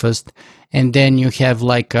 breakfast, and then you have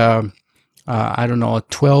like a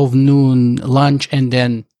 12 noon lunch, and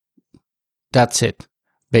then that's it,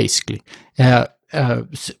 basically. And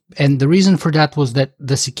the reason for that was that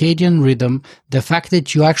the circadian rhythm, the fact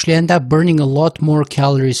that you actually end up burning a lot more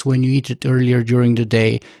calories when you eat it earlier during the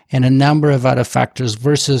day, and a number of other factors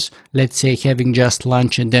versus, let's say, having just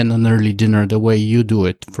lunch and then an early dinner the way you do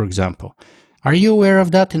it, for example. Are you aware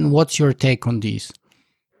of that, and what's your take on these?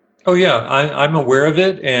 Oh yeah, I'm aware of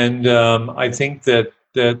it, and I think that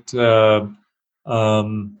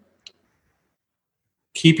um,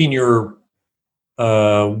 keeping your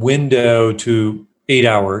window to 8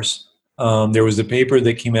 hours. There was a paper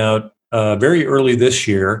that came out very early this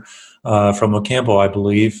year from Ocampo, I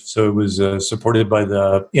believe. So it was supported by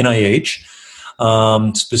the NIH,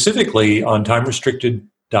 specifically on time restricted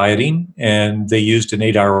dieting, and they used an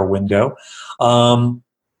 8 hour window. Um,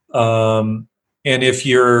 um, and if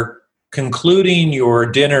you're concluding your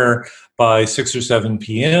dinner by 6 or 7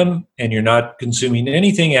 p.m. and you're not consuming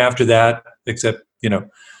anything after that, except,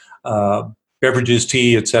 uh, beverages,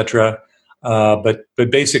 tea, etc. But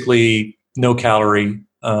basically no calorie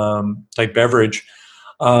type beverage.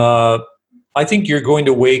 Uh, I think you're going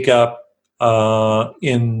to wake up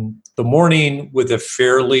in the morning with a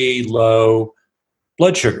fairly low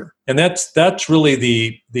blood sugar, and that's really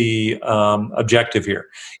the objective here,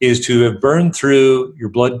 is to have burned through your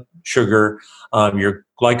blood sugar, your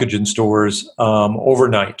glycogen stores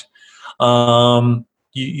overnight.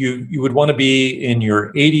 You would want to be in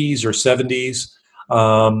your 80s or 70s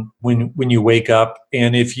when you wake up,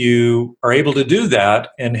 and if you are able to do that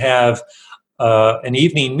and have an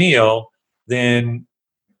evening meal, then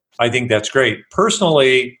I think that's great.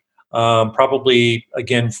 Personally, probably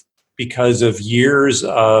again because of years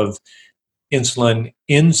of insulin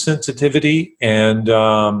insensitivity and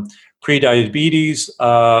prediabetes,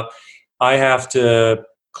 I have to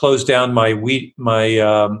close down my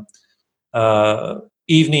uh,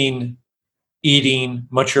 evening eating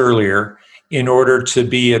much earlier in order to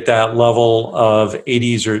be at that level of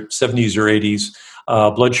 80s or 70s or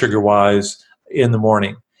 80s blood sugar wise in the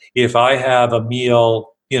morning. If I have a meal,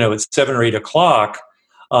 at 7 or 8 o'clock,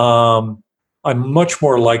 um, I'm much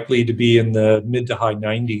more likely to be in the mid to high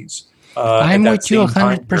 90s at I'm that with you same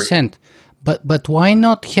time period. 100%. But why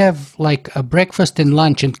not have like a breakfast and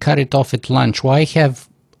lunch and cut it off at lunch? Why have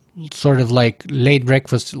sort of like late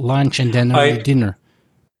breakfast, lunch, and then early I dinner?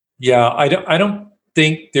 Yeah, I don't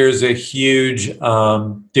think there's a huge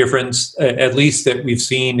difference, at least that we've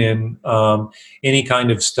seen in any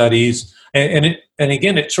kind of studies. And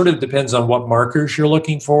again, it sort of depends on what markers you're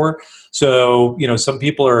looking for. So, some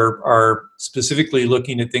people are specifically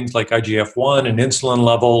looking at things like IGF-1 and insulin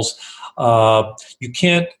levels. You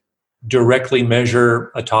can't directly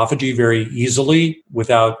measure autophagy very easily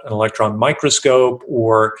without an electron microscope,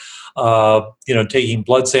 or taking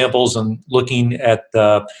blood samples and looking at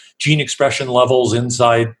the gene expression levels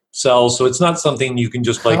inside cells. So it's not something you can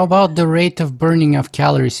just How like. about the rate of burning of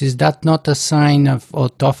calories? Is that not a sign of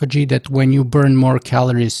autophagy, that when you burn more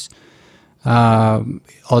calories,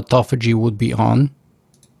 autophagy would be on?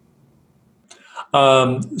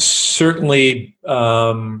 Certainly,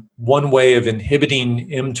 one way of inhibiting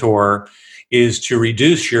mTOR is to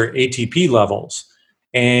reduce your ATP levels.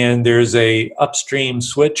 And there's a upstream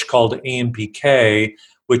switch called AMPK,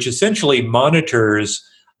 which essentially monitors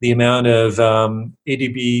the amount of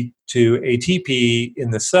ADP to ATP in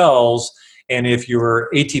the cells. And if your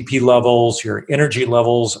ATP levels, your energy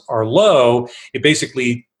levels are low, it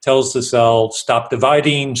basically tells the cell, stop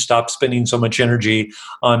dividing, stop spending so much energy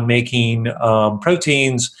on making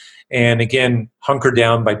proteins, and again, hunker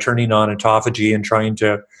down by turning on autophagy and trying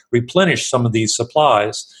to replenish some of these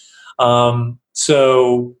supplies.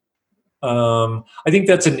 So I think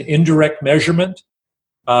that's an indirect measurement,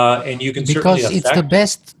 and you can certainly Because it's the affect.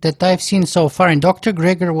 best that I've seen so far. And Dr.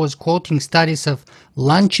 Greger was quoting studies of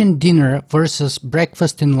lunch and dinner versus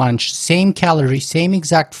breakfast and lunch, same calories, same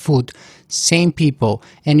exact food, same people.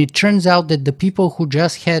 And it turns out that the people who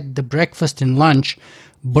just had the breakfast and lunch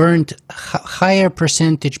burned higher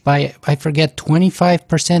percentage, by I forget,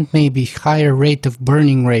 25% maybe higher rate of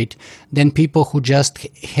burning rate than people who just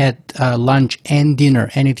had lunch and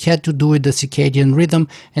dinner. And it had to do with the circadian rhythm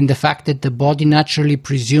and the fact that the body naturally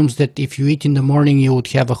presumes that if you eat in the morning you would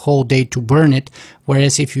have a whole day to burn it,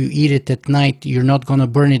 whereas if you eat it at night you're not going to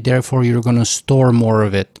burn it, therefore you're going to store more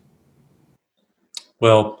of it.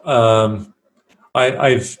 Well,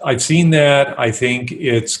 I've seen that. I think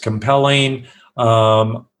it's compelling.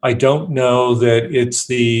 I don't know that it's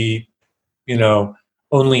the you know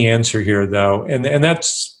only answer here, though, and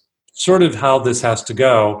that's sort of how this has to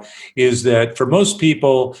go. Is that for most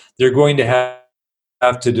people, they're going to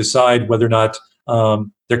have to decide whether or not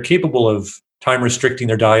they're capable of time restricting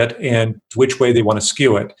their diet and which way they want to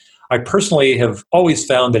skew it. I personally have always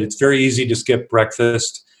found that it's very easy to skip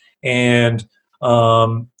breakfast, and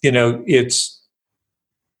it's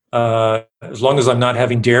as long as I'm not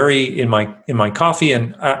having dairy in my coffee.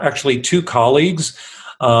 And actually, two colleagues,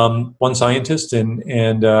 one scientist and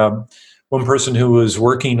one person who was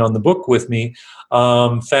working on the book with me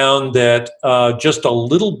found that just a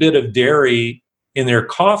little bit of dairy in their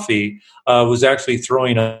coffee was actually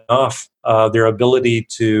throwing off their ability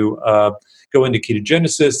to go into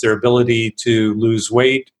ketogenesis, their ability to lose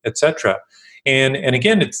weight, etc. And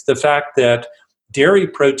again, it's the fact that dairy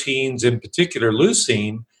proteins, in particular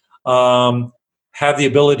leucine, have the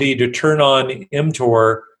ability to turn on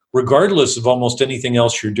mTOR regardless of almost anything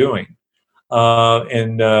else you're doing.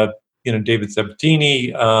 And David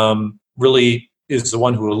Sabatini really is the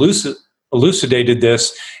one who elucidated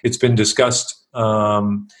this. It's been discussed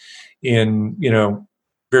in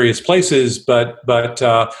various places, but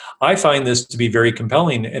I find this to be very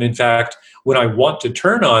compelling. And in fact, when I want to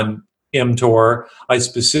turn on mTOR, I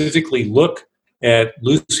specifically look at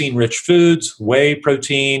leucine-rich foods, whey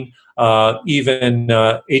protein, even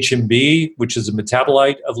HMB, which is a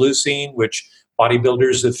metabolite of leucine, which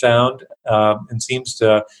bodybuilders have found and seems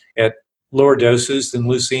to, at lower doses than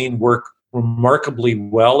leucine, work remarkably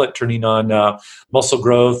well at turning on muscle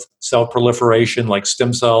growth, cell proliferation like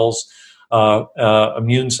stem cells,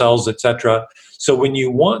 immune cells, etc. So when you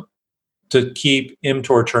want to keep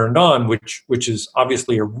mTOR turned on, which is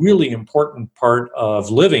obviously a really important part of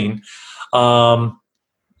living, and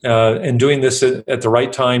doing this at the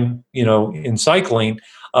right time, in cycling,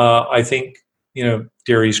 I think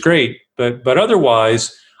dairy is great. But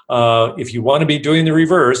otherwise, if you want to be doing the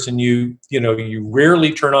reverse, and you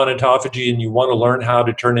rarely turn on autophagy, and you want to learn how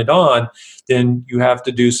to turn it on, then you have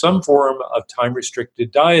to do some form of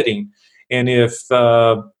time-restricted dieting. And if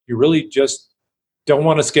you really just don't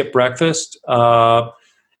want to skip breakfast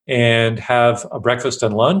and have a breakfast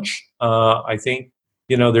and lunch, I think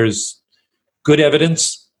there's good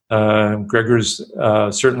evidence. Gregor's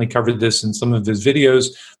certainly covered this in some of his videos,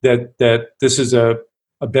 that this is a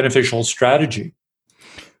beneficial strategy.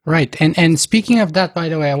 Right. And speaking of that, by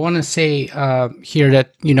the way, I want to say here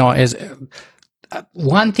that, as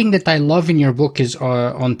one thing that I love in your book is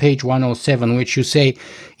on page 107, which you say,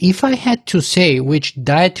 if I had to say which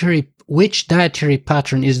dietary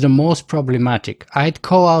pattern is the most problematic, I'd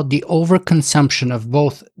call out the overconsumption of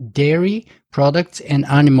both dairy products and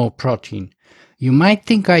animal protein. You might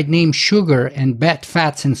think I'd name sugar and bad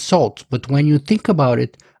fats and salt, but when you think about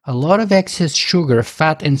it, a lot of excess sugar,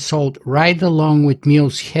 fat, and salt right along with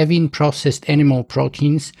meals heavy in processed animal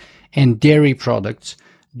proteins and dairy products.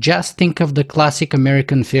 Just think of the classic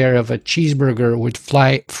American fare of a cheeseburger with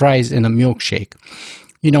fries and a milkshake.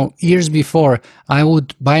 Years before, I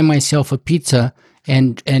would buy myself a pizza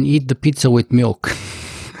and eat the pizza with milk.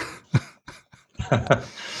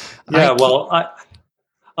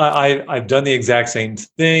 I've done the exact same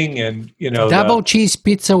thing, and double cheese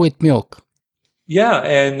pizza with milk. Yeah,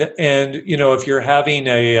 and if you're having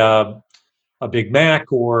a Big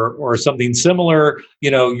Mac or something similar,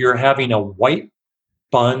 you're having a white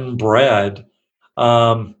bun bread,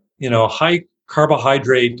 high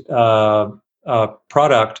carbohydrate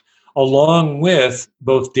product, along with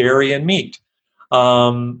both dairy and meat,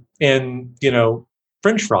 and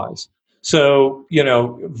French fries. So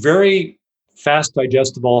very fast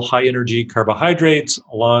digestible, high energy carbohydrates,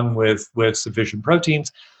 along with sufficient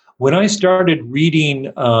proteins. When I started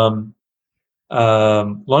reading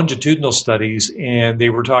longitudinal studies, and they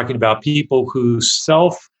were talking about people who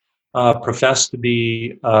profess to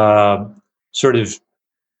be sort of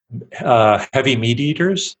heavy meat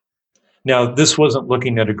eaters. Now, this wasn't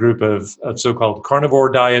looking at a group of so-called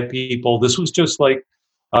carnivore diet people. This was just like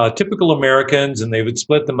typical Americans, and they would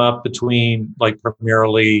split them up between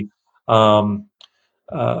primarily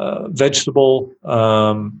vegetable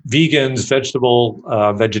vegans,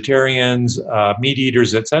 vegetarians, meat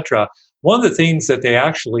eaters, etc. One of the things that they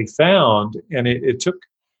actually found, and it took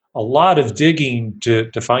a lot of digging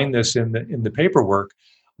to find this in the paperwork,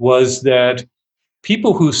 was that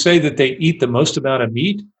people who say that they eat the most amount of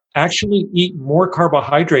meat actually eat more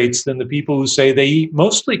carbohydrates than the people who say they eat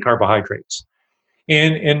mostly carbohydrates.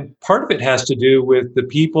 And part of it has to do with the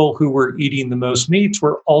people who were eating the most meats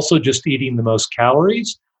were also just eating the most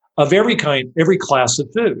calories of every class of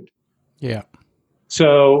food. Yeah.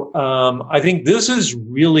 So I think this is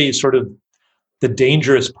really sort of the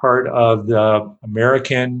dangerous part of the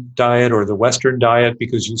American diet or the Western diet,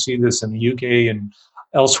 because you see this in the UK and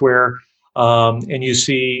elsewhere. And you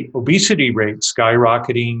see obesity rates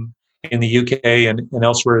skyrocketing in the UK and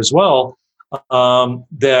elsewhere as well,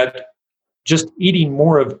 that just eating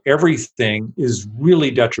more of everything is really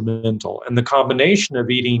detrimental. And the combination of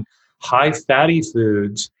eating high fatty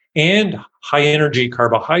foods and high energy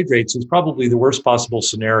carbohydrates is probably the worst possible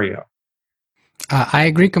scenario. I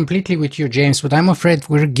agree completely with you, James, but I'm afraid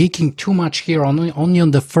we're geeking too much here, only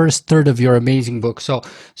on the first third of your amazing book. So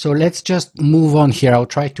let's just move on here. I'll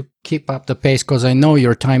try to keep up the pace because I know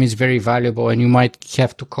your time is very valuable and you might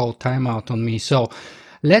have to call timeout on me. So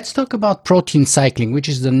let's talk about protein cycling, which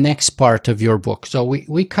is the next part of your book. So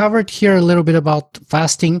we covered here a little bit about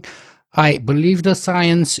fasting. I believe the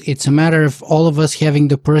science. It's a matter of all of us having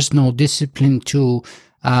the personal discipline to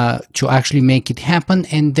actually make it happen,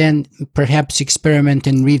 and then perhaps experiment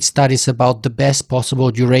and read studies about the best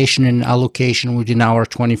possible duration and allocation within our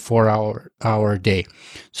 24-hour day.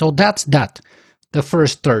 So that's that, the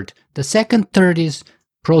first third. The second third is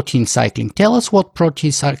protein cycling. Tell us what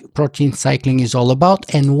protein cycling is all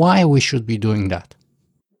about and why we should be doing that.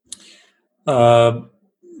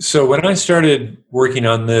 So when I started working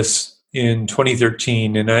on this in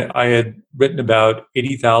 2013, and I had written about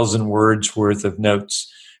 80,000 words worth of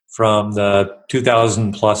notes from the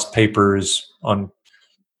 2,000 plus papers on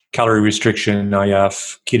calorie restriction,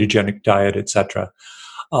 IF, ketogenic diet, etc.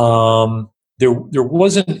 There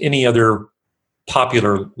wasn't any other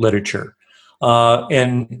popular literature.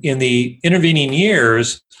 And in the intervening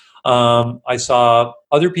years, I saw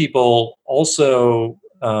other people also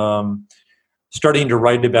starting to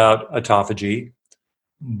write about autophagy,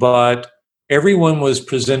 but everyone was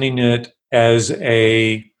presenting it as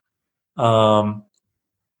a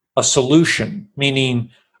solution, meaning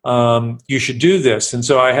you should do this. And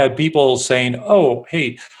so I had people saying, "Oh,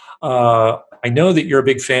 hey, I know that you're a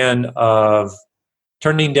big fan of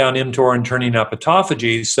turning down mTOR and turning up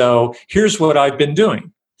autophagy. So here's what I've been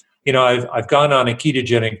doing. You know, I've gone on a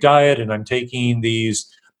ketogenic diet and I'm taking these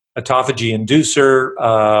autophagy inducer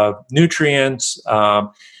nutrients,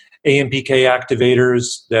 AMPK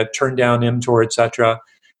activators that turn down mTOR, etc.,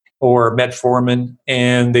 or metformin."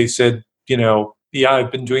 And they said, you know, yeah,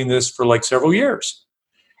 I've been doing this for like several years.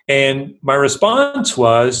 And my response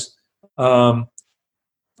was,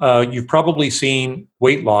 you've probably seen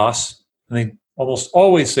weight loss. And they almost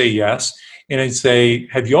always say yes. And I'd say,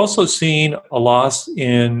 have you also seen a loss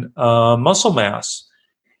in muscle mass?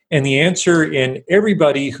 And the answer in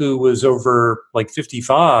everybody who was over like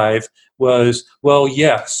 55 was, well,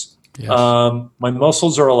 yes. Yes. My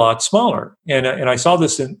muscles are a lot smaller. And I saw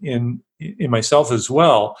this in myself as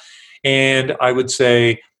well. And I would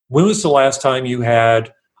say, when was the last time you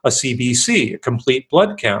had a CBC, a complete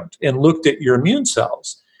blood count, and looked at your immune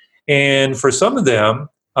cells? And for some of them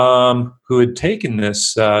who had taken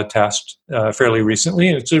this test fairly recently,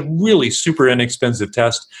 and it's a really super inexpensive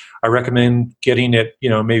test. I recommend getting it, you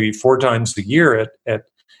know, maybe 4 times a year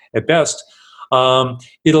at best.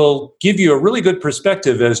 It'll give you a really good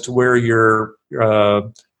perspective as to where your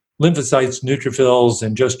lymphocytes, neutrophils,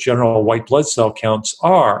 and just general white blood cell counts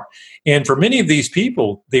are. And for many of these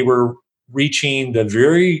people, they were reaching the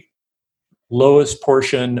very lowest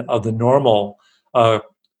portion of the normal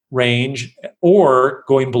range or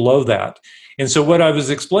going below that. And so what I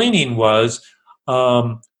was explaining was,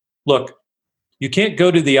 look, you can't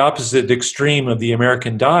go to the opposite extreme of the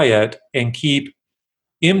American diet and keep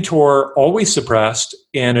mTOR always suppressed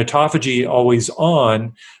and autophagy always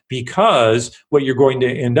on, because what you're going to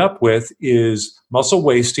end up with is muscle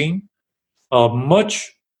wasting, a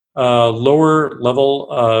much lower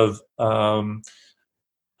level of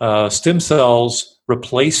stem cells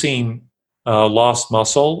replacing lost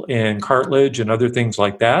muscle and cartilage and other things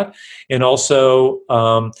like that. And also,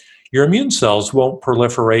 your immune cells won't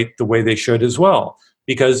proliferate the way they should as well,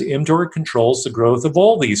 because mTOR controls the growth of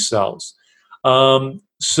all these cells.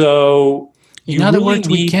 So, in other words,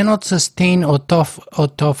 we cannot sustain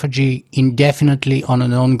autophagy indefinitely on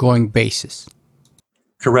an ongoing basis.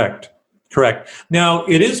 Correct. Now,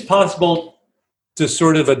 it is possible to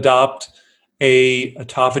sort of adopt a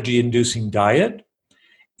autophagy-inducing diet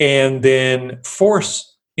and then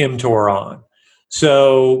force mTOR on.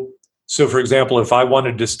 So for example, if I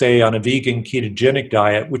wanted to stay on a vegan ketogenic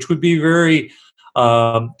diet, which would be very,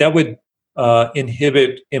 that would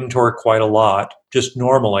inhibit mTOR quite a lot, just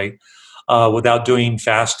normally, without doing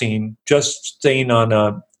fasting, just staying on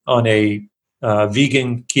a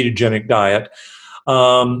vegan ketogenic diet.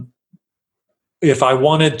 If I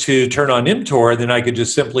wanted to turn on mTOR, then I could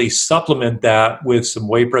just simply supplement that with some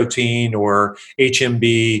whey protein or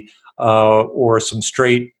HMB or some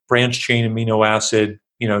straight branch chain amino acid,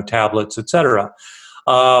 you know, tablets, etc.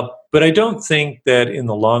 But I don't think that in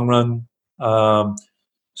the long run,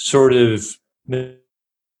 sort of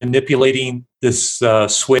manipulating this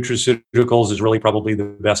switch nutraceuticals is really probably the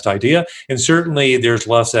best idea. And certainly there's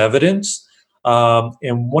less evidence.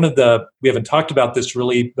 And we haven't talked about this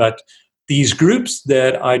really, but these groups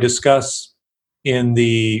that I discuss in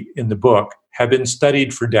the book, have been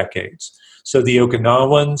studied for decades. So the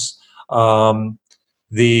Okinawans,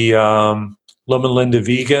 the Loma Linda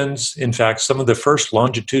vegans, in fact, some of the first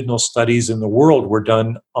longitudinal studies in the world were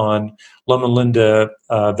done on Loma Linda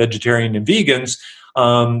vegetarian and vegans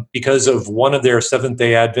because of one of their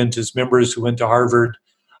Seventh-day Adventist members who went to Harvard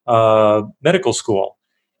medical school.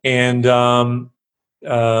 And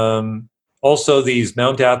also these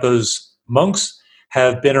Mount Athos monks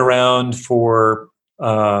have been around for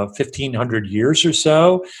 1,500 years or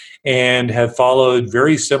so and have followed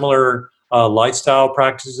very similar lifestyle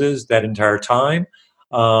practices that entire time.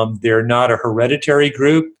 They're not a hereditary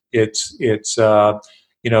group. It's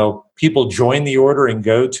people join the order and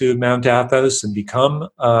go to Mount Athos and become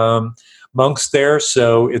monks there.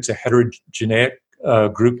 So it's a heterogeneous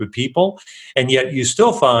group of people, and yet you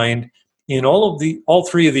still find in all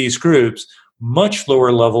three of these groups much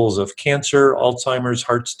lower levels of cancer, Alzheimer's,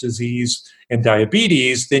 heart disease, and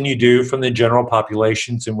diabetes than you do from the general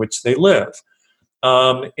populations in which they live.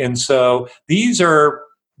 And so these are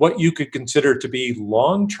what you could consider to be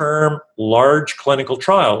long-term, large clinical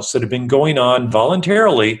trials that have been going on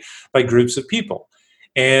voluntarily by groups of people.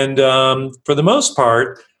 And for the most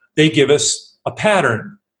part, they give us a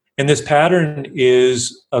pattern. And this pattern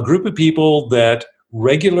is a group of people that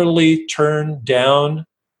regularly turn down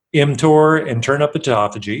mTOR and turn up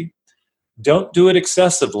autophagy, don't do it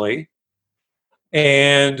excessively,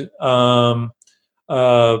 and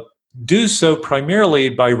do so primarily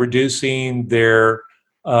by reducing their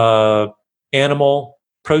animal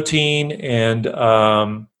protein and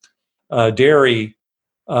dairy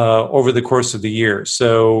over the course of the year.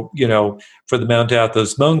 So, for the Mount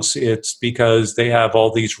Athos monks, it's because they have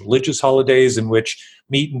all these religious holidays in which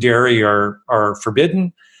meat and dairy are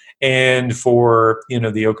forbidden. And for, the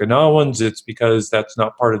Okinawans, it's because that's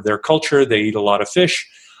not part of their culture. They eat a lot of fish.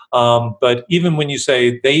 But even when you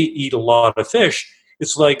say they eat a lot of fish,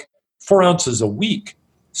 it's like 4 ounces a week.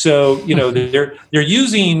 So, they're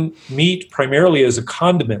using meat primarily as a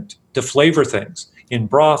condiment to flavor things in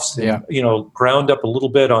broths and, ground up a little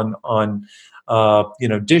bit on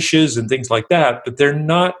dishes and things like that. But they're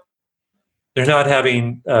not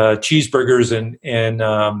having cheeseburgers and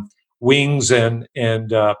wings and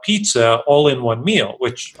pizza all in one meal,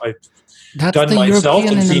 which I've done myself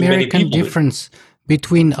and seen many people do. That's the European and American difference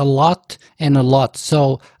between a lot and a lot.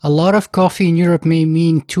 So a lot of coffee in Europe may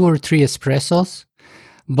mean 2 or 3 espressos,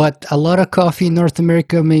 but a lot of coffee in North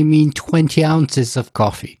America may mean 20 ounces of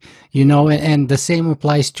coffee, and the same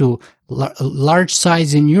applies to large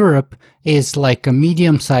size in Europe is like a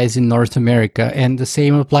medium size in North America, and the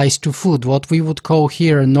same applies to food. What we would call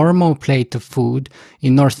here a normal plate of food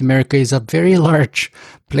in North America is a very large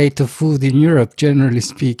plate of food in Europe, generally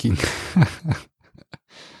speaking.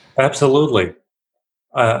 Absolutely.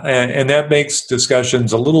 And that makes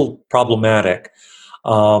discussions a little problematic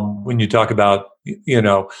when you talk about,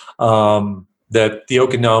 that the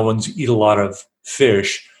Okinawans eat a lot of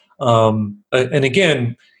fish. And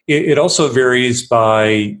again, it also varies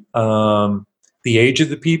by the age of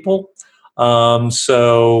the people.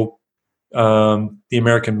 So the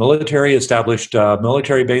American military established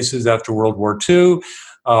military bases after World War II.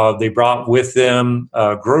 They brought with them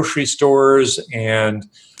grocery stores and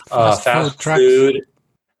fast food,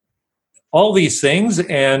 all these things.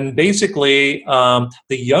 And basically, the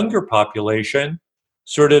younger population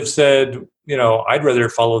sort of said, I'd rather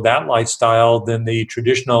follow that lifestyle than the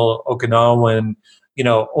traditional Okinawan,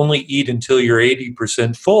 only eat until you're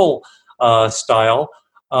 80% full style.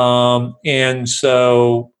 And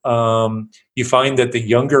so you find that the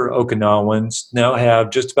younger Okinawans now have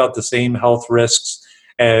just about the same health risks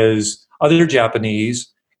as other Japanese,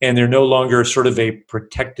 and they're no longer sort of a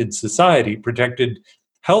protected society, protected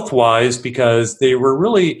health-wise, because they were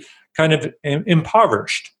really kind of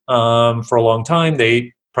impoverished for a long time. They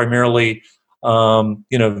ate primarily,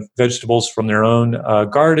 vegetables from their own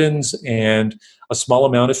gardens and a small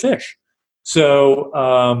amount of fish. So,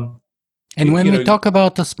 and when we talk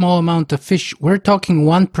about a small amount of fish, we're talking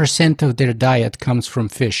 1% of their diet comes from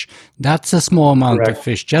fish. That's a small amount correct. of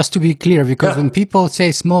fish, just to be clear, because when people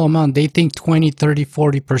say small amount, they think 20, 30,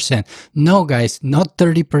 40%. No, guys, not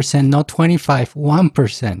 30%, not 25,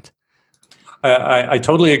 1%. I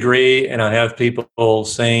totally agree, and I have people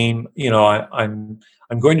saying, I'm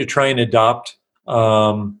going to try and adopt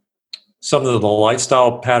some of the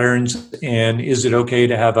lifestyle patterns, and is it okay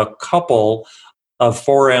to have a couple of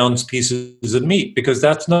 4-ounce pieces of meat, because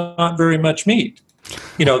that's not very much meat.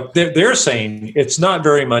 They're saying it's not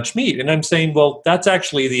very much meat, and I'm saying, well, that's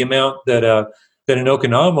actually the amount that an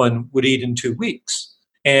Okinawan would eat in 2 weeks.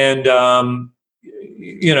 And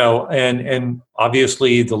and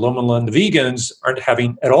obviously the Loma Linda vegans aren't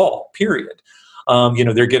having at all, period.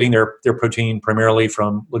 They're getting their protein primarily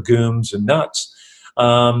from legumes and nuts.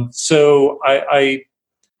 So I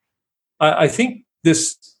think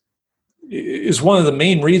this is one of the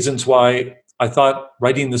main reasons why I thought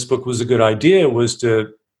writing this book was a good idea, was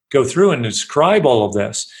to go through and describe all of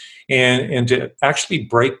this, and to actually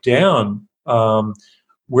break down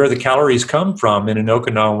where the calories come from in an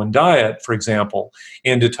Okinawan diet, for example,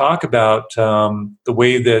 and to talk about the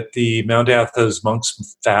way that the Mount Athos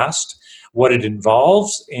monks fast, what it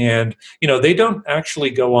involves. And, they don't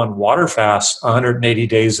actually go on water fasts 180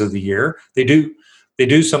 days of the year. They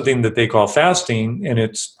do something that they call fasting, and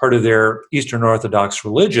it's part of their Eastern Orthodox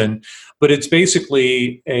religion, but it's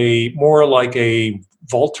basically more like a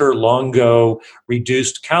Walter Longo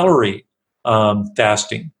reduced calorie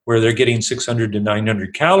fasting, where they're getting 600 to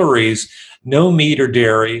 900 calories, no meat or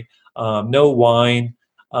dairy, no wine,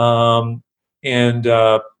 and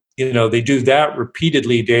they do that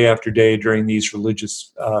repeatedly day after day during these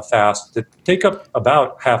religious fasts that take up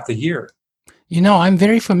about half the year. I'm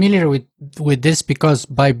very familiar with this because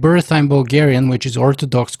by birth I'm Bulgarian, which is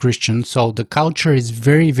Orthodox Christian. So the culture is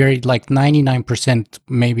very, very, like 99%,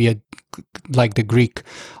 maybe like the Greek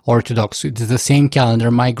Orthodox. It's the same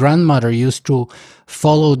calendar. My grandmother used to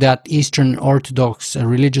follow that Eastern Orthodox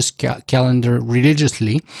religious calendar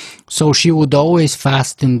religiously. So she would always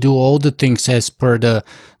fast and do all the things as per the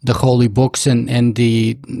holy books and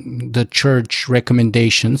the church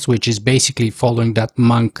recommendations, which is basically following that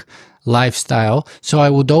monk lifestyle. So I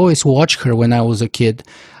would always watch her when I was a kid.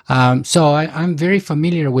 So I'm very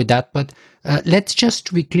familiar with that. But let's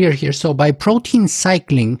just be clear here. So by protein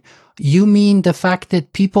cycling, you mean the fact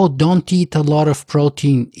that people don't eat a lot of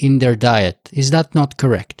protein in their diet. Is that not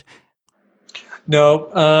correct? No.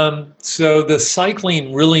 So the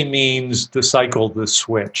cycling really means the cycle, the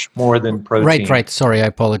switch, more than protein. Right. Sorry, I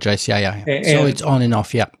apologize. Yeah. So it's on and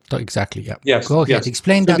off. Yeah, exactly. Yeah. Yes. Go ahead. Yes.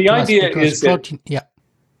 Explain so that the to idea us. Because is protein. Yeah.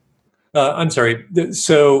 I'm sorry.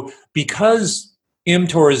 So because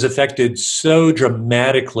mTOR is affected so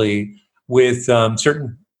dramatically with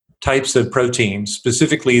certain types of proteins,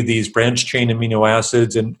 specifically these branched chain amino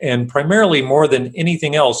acids, and primarily more than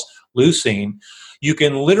anything else, leucine, you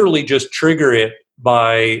can literally just trigger it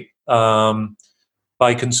by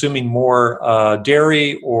consuming more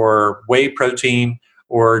dairy or whey protein,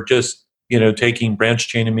 or just taking branched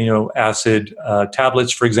chain amino acid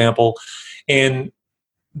tablets, for example. And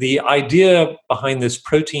the idea behind this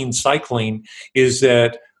protein cycling is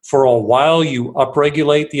that for a while you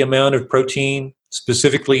upregulate the amount of protein,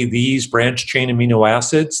 specifically these branched chain amino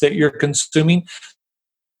acids that you're consuming,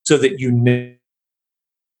 so that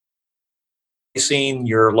seeing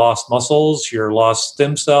your lost muscles, your lost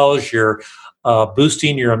stem cells, you're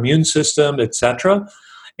boosting your immune system, etc.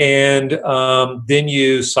 And then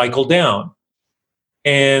you cycle down.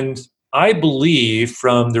 And I believe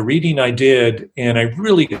from the reading I did, and I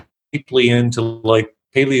really got deeply into like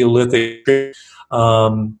Paleolithic,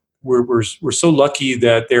 we're so lucky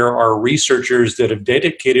that there are researchers that have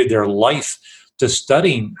dedicated their life to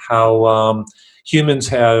studying how humans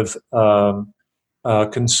have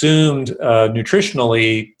consumed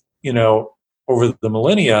nutritionally, over the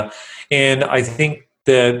millennia. And I think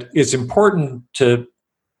that it's important to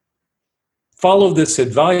follow this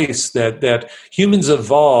advice that humans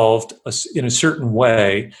evolved in a certain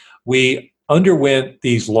way. We underwent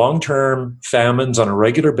these long-term famines on a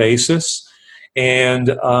regular basis,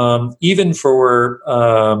 and even for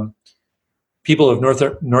people of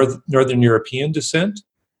Northern European descent,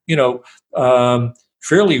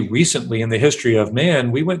 fairly recently in the history of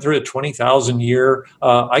man, we went through a 20,000 year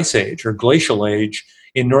ice age or glacial age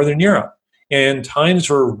in Northern Europe. And times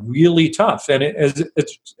were really tough. And as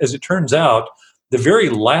it turns out, the very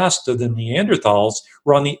last of the Neanderthals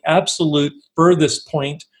were on the absolute furthest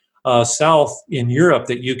point south in Europe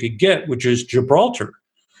that you could get, which is Gibraltar.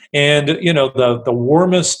 And, the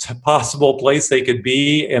warmest possible place they could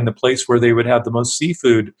be, and the place where they would have the most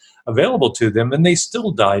seafood available to them, and they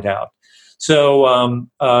still died out. So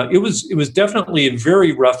it was definitely a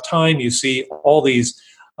very rough time. You see all these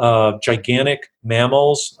gigantic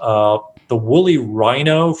mammals, the woolly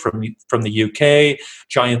rhino from the UK,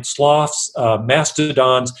 giant sloths,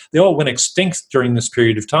 mastodons. They all went extinct during this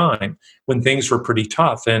period of time when things were pretty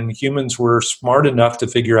tough, and humans were smart enough to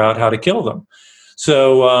figure out how to kill them.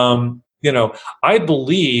 So I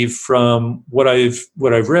believe from what I've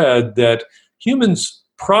read that humans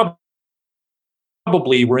probably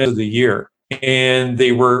were into the year, and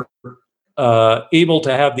they were able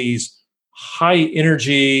to have these high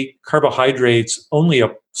energy carbohydrates only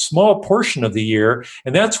a small portion of the year,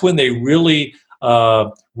 and that's when they really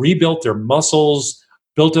rebuilt their muscles,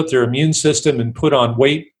 built up their immune system, and put on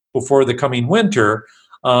weight before the coming winter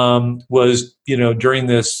was, during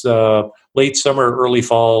this late summer, early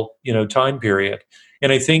fall, time period.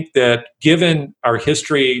 And I think that given our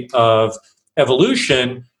history of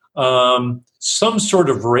evolution, some sort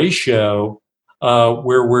of ratio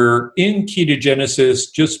where we're in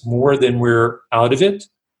ketogenesis just more than we're out of it,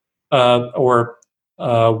 or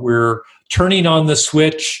we're turning on the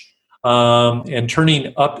switch and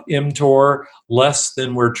turning up mTOR less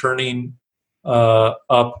than we're turning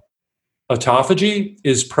up autophagy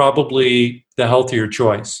is probably the healthier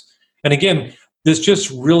choice. And again, this just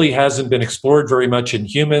really hasn't been explored very much in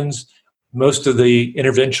humans. Most of the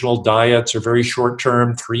interventional diets are very short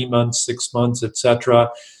term, 3 months, 6 months, etc.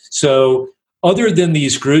 So other than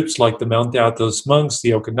these groups like the Mount Athos monks,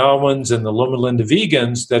 the Okinawans, and the Loma Linda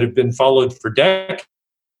vegans that have been followed for decades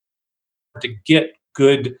to get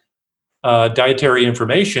good dietary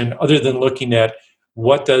information, other than looking at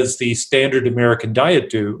what does the standard American diet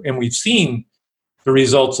do, and we've seen the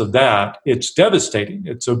results of that. It's devastating.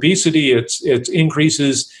 It's obesity. It's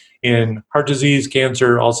increases in heart disease,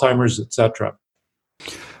 cancer, Alzheimer's, etc.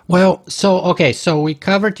 Well, so we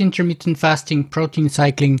covered intermittent fasting, protein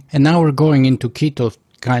cycling, and now we're going into keto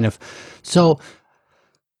kind of. So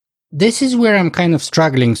this is where I'm kind of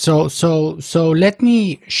struggling. So let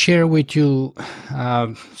me share with you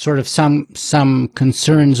sort of some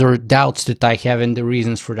concerns or doubts that I have and the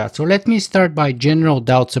reasons for that. So let me start by general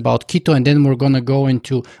doubts about keto, and then we're going to go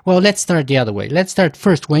into, well, let's start the other way. Let's start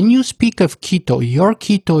first. When you speak of keto, your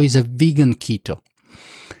keto is a vegan keto.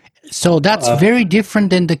 So that's very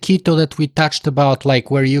different than the keto that we touched about, like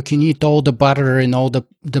where you can eat all the butter and all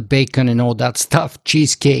the bacon and all that stuff,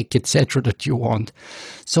 cheesecake, etc. that you want.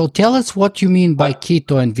 So tell us what you mean by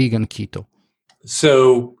keto and vegan keto.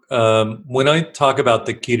 So when I talk about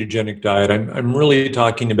the ketogenic diet, I'm really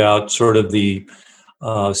talking about sort of the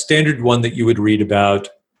standard one that you would read about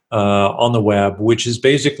on the web, which is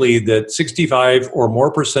basically that 65 or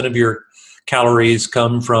more % of your calories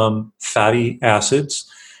come from fatty acids,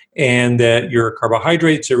 and that your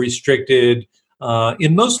carbohydrates are restricted.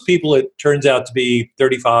 In most people, it turns out to be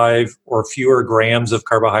 35 or fewer grams of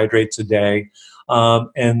carbohydrates a day,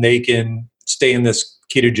 and they can stay in this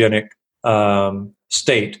ketogenic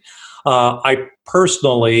state. I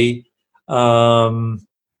personally am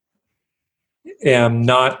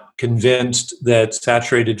not convinced that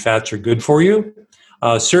saturated fats are good for you.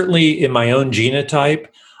 Certainly in my own genotype,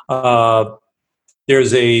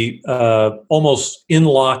 there's a almost in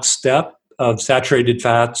lockstep of saturated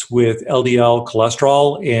fats with LDL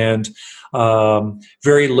cholesterol and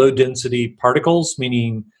very low density particles,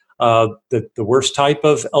 meaning the worst type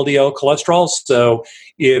of LDL cholesterol. So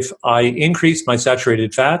if I increase my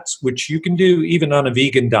saturated fats, which you can do even on a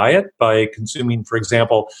vegan diet by consuming, for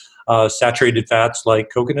example, saturated fats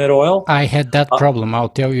like coconut oil. I had that problem. I'll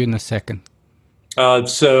tell you in a second.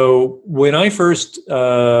 So when I first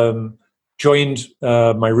joined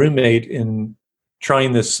my roommate in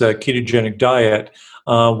trying this ketogenic diet,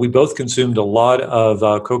 we both consumed a lot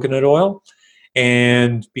of coconut oil.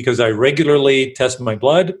 And because I regularly test my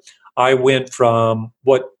blood, I went from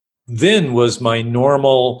what then was my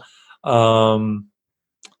normal LDL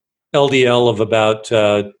of about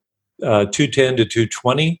 210 to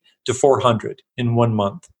 220 to 400 in 1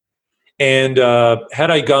 month. And had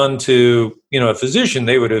I gone to a physician,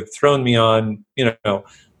 they would have thrown me on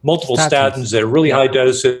multiple statins at really high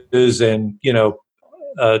doses, and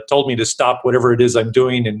told me to stop whatever it is I'm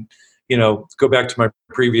doing and go back to my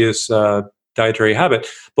previous dietary habit.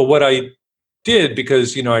 But what I did,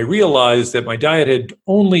 because I realized that my diet had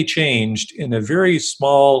only changed in a very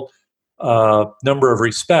small number of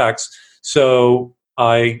respects, so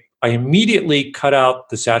I immediately cut out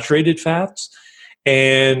the saturated fats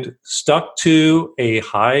and stuck to a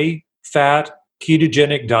high fat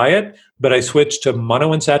ketogenic diet, but I switched to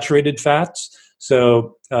monounsaturated fats.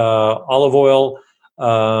 So olive oil,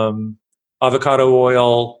 avocado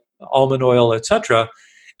oil, almond oil, etc.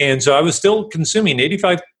 And so I was still consuming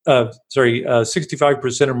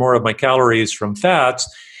 65% or more of my calories from fats.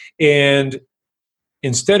 And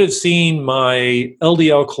instead of seeing my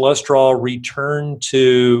LDL cholesterol return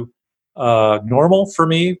to normal for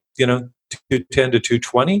me, 210 to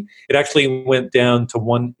 220, it actually went down to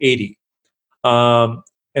 180.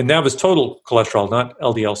 And that was total cholesterol, not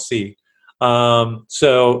LDL-C.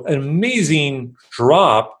 So an amazing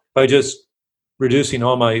drop by just reducing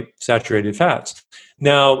all my saturated fats.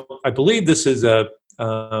 Now, I believe this is a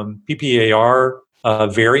PPAR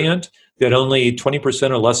variant that only 20%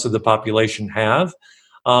 or less of the population have.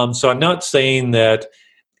 So I'm not saying that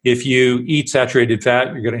if you eat saturated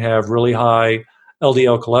fat, you're going to have really high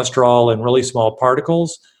LDL cholesterol and really small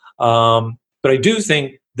particles. But I do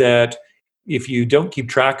think that if you don't keep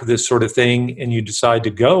track of this sort of thing and you decide to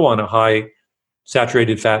go on a high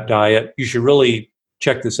saturated fat diet, you should really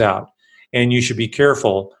check this out and you should be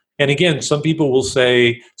careful. And again, some people will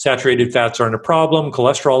say saturated fats aren't a problem,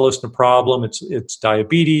 cholesterol isn't a problem, it's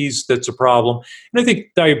diabetes that's a problem. And I think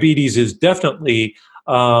diabetes is definitely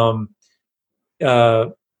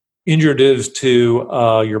injurious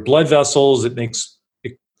to your blood vessels. It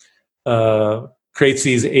creates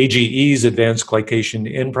these AGEs, advanced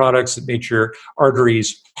glycation end products, that make your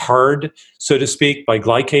arteries hard, so to speak, by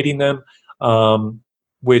glycating them,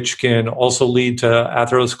 which can also lead to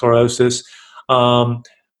atherosclerosis.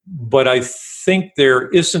 But I think there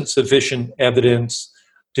isn't sufficient evidence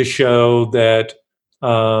to show that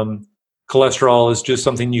cholesterol is just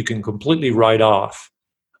something you can completely write off.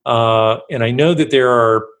 And I know that there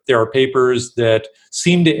are papers that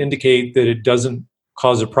seem to indicate that it doesn't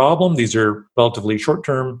cause a problem. These are relatively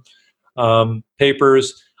short-term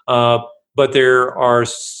papers, but there are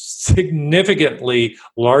significantly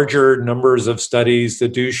larger numbers of studies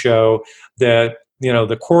that do show that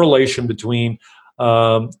the correlation between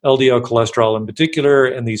LDL cholesterol in particular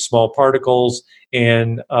and these small particles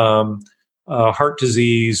and heart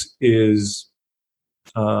disease is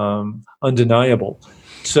undeniable.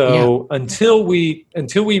 So until we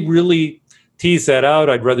really tease that out,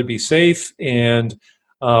 I'd rather be safe. And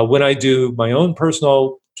when I do my own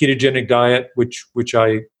personal ketogenic diet, which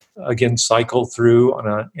I again cycle through on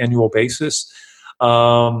an annual basis,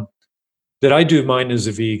 that I do mine as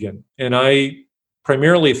a vegan, and I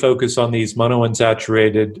primarily focus on these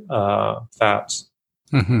monounsaturated fats.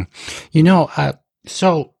 Mm-hmm.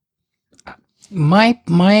 So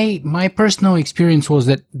my personal experience was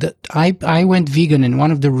that I went vegan, and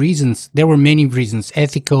one of the reasons, there were many reasons: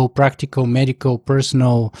 ethical, practical, medical,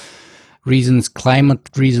 personal reasons, climate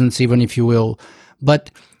reasons, even, if you will.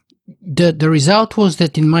 But the result was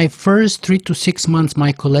that in my first 3 to 6 months,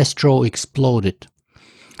 my cholesterol exploded.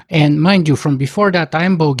 And mind you, from before that,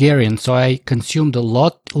 I'm Bulgarian, so I consumed a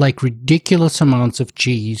lot, like ridiculous amounts of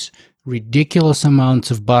cheese, ridiculous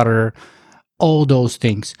amounts of butter, all those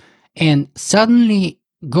things. And suddenly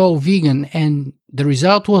go vegan, and the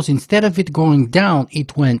result was, instead of it going down,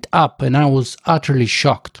 it went up, and I was utterly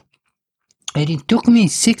shocked. And it took me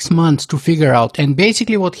 6 months to figure out. And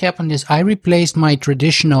basically what happened is I replaced my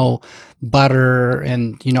traditional butter,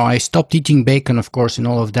 and, I stopped eating bacon, of course, and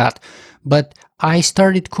all of that. But I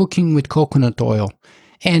started cooking with coconut oil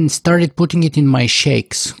and started putting it in my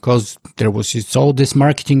shakes, because it's all this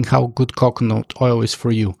marketing how good coconut oil is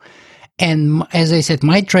for you. And as I said,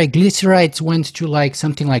 my triglycerides went to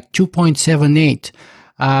something like 2.78.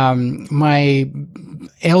 My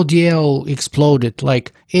LDL exploded.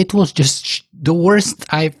 It was just the worst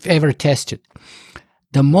I've ever tested.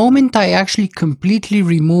 The moment I actually completely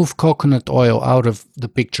remove coconut oil out of the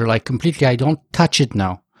picture, completely, I don't touch it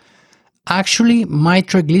now. Actually, my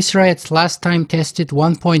triglycerides last time tested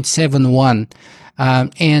 1.71,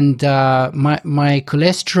 and my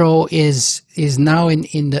cholesterol is now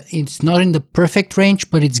it's not in the perfect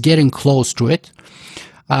range, but it's getting close to it.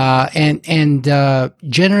 And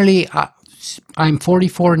generally, I'm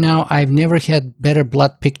 44 now. I've never had better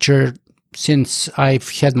blood picture since I've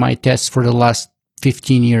had my tests for the last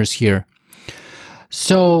 15 years here.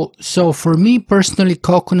 So for me personally,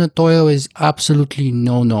 coconut oil is absolutely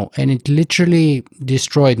no, and it literally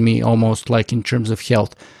destroyed me almost, in terms of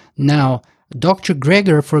health. Now, Dr.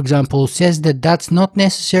 Greger, for example, says that that's not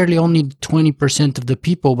necessarily only 20% of the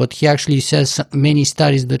people, but he actually says many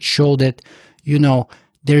studies that show that,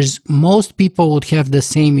 most people would have the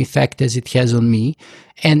same effect as it has on me.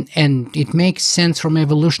 And it makes sense from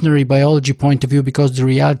evolutionary biology point of view, because the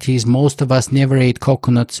reality is most of us never ate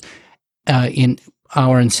coconuts in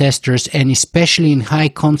our ancestors, and especially in high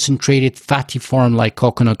concentrated fatty form like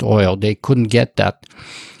coconut oil. They couldn't get that,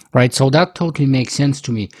 right? So that totally makes sense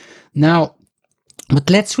to me. Now, but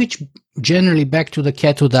let's switch generally back to the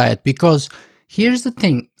keto diet, because here's the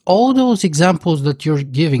thing. All those examples that you're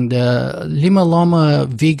giving, the Lima Loma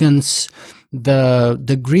vegans,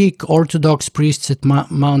 the Greek Orthodox priests at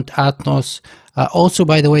Mount Athos, also,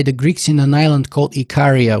 by the way, the Greeks in an island called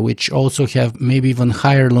Ikaria, which also have maybe even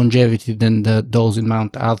higher longevity than those in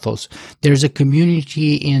Mount Athos. There's a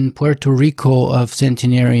community in Puerto Rico of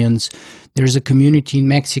centenarians. There's a community in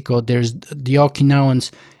Mexico. There's the Okinawans.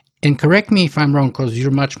 And correct me if I'm wrong, because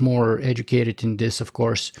you're much more educated in this, of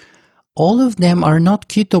course. All of them are not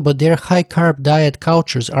keto, but they're high-carb diet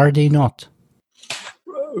cultures, are they not?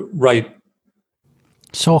 Right.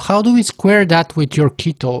 So how do we square that with your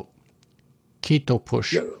keto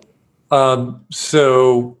push?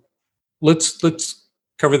 So let's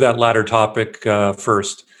cover that latter topic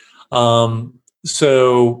first.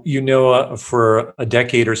 So, for a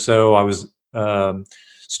decade or so, I was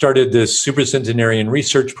started this supercentenarian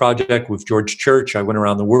research project with George Church. I went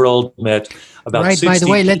around the world, met about Right. By the 60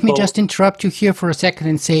 way, let me people. just interrupt you here for a second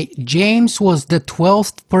and say James was the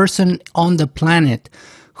 12th person on the planet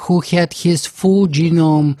who had his full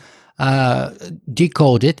genome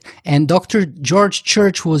decoded, and Dr. George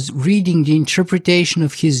Church was reading the interpretation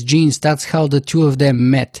of his genes. That's how the two of them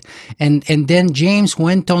met. And then James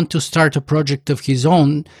went on to start a project of his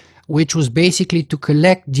own, which was basically to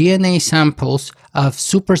collect DNA samples of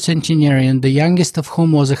supercentenarian, the youngest of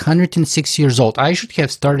whom was 106 years old. I should have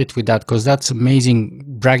started with that because that's amazing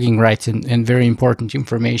bragging rights and very important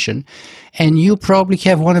information. And you probably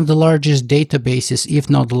have one of the largest databases, if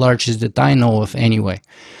not the largest that I know of anyway.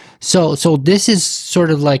 So this is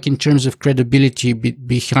sort of like in terms of credibility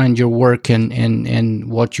behind your work and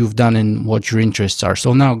what you've done and what your interests are.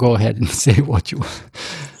 So now go ahead and say what you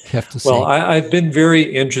have to say. Well, I've been very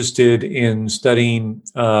interested in studying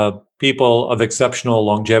people of exceptional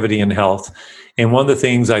longevity and health. And one of the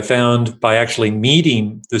things I found by actually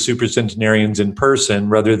meeting the supercentenarians in person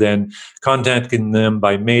rather than contacting them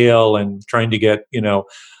by mail and trying to get,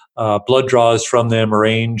 blood draws from them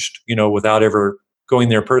arranged, without ever going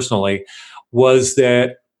there personally, was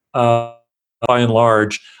that by and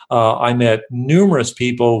large, I met numerous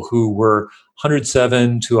people who were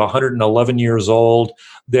 107 to 111 years old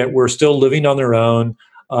that were still living on their own.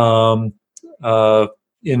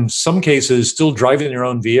 In some cases, still driving their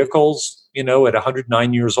own vehicles, at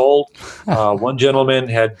 109 years old. One gentleman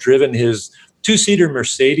had driven his two-seater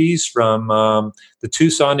Mercedes from the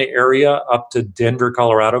Tucson area up to Denver,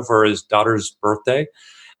 Colorado for his daughter's birthday.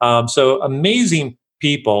 So amazing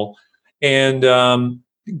people, and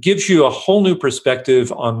gives you a whole new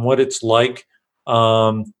perspective on what it's like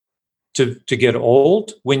to get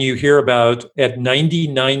old. When you hear about at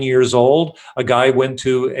 99 years old, a guy went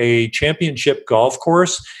to a championship golf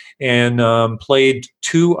course and played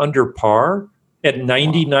 2 under par at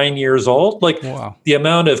 99 years old. Like the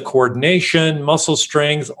amount of coordination, muscle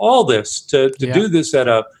strength, all this to do this at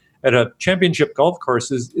a championship golf course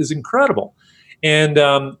is incredible.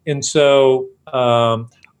 And so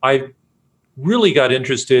I really got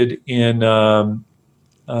interested in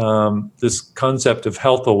this concept of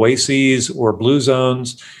health oases or blue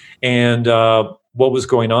zones, and what was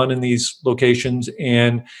going on in these locations.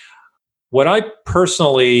 And what I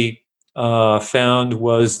personally found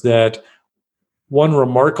was that one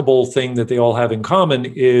remarkable thing that they all have in common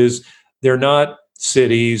is they're not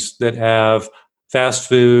cities that have fast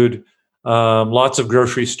food, lots of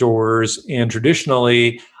grocery stores, and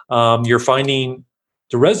traditionally you're finding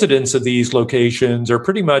the residents of these locations are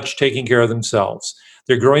pretty much taking care of themselves.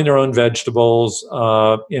 They're growing their own vegetables.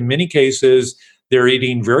 In many cases, they're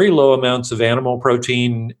eating very low amounts of animal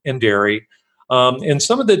protein and dairy. And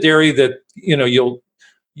some of the dairy that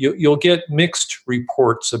you'll get mixed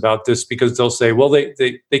reports about this, because they'll say, well,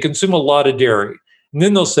 they consume a lot of dairy, and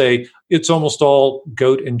then they'll say it's almost all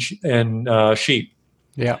goat and sheep.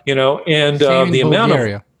 Yeah, and the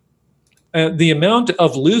amount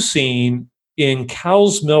of leucine in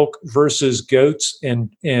cow's milk versus goats and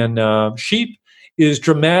sheep is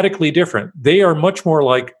dramatically different. They are much more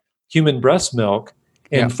like human breast milk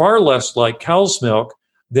and far less like cow's milk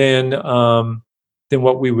than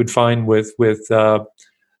what we would find with the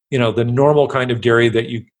normal kind of dairy that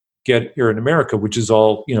you get here in America, which is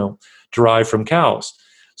all derived from cows.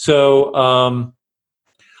 So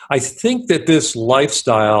I think that this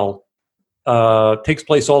lifestyle takes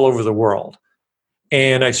place all over the world.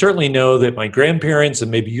 And I certainly know that my grandparents and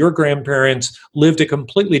maybe your grandparents lived a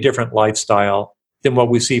completely different lifestyle than what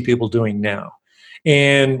we see people doing now.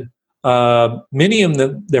 And many of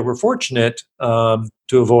them that were fortunate to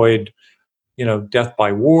avoid, death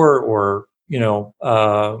by war or,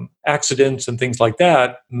 accidents and things like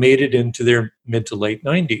that, made it into their mid to late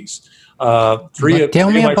 90s.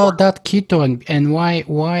 Tell me about that keto and why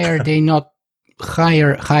are they not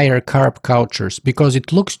higher carb cultures? Because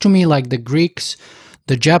it looks to me like the Greeks,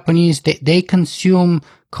 the Japanese, they consume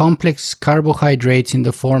complex carbohydrates in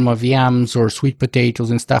the form of yams or sweet potatoes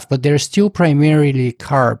and stuff, but they're still primarily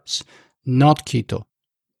carbs, not keto.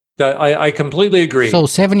 I completely agree. So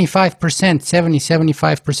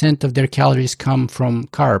 75% of their calories come from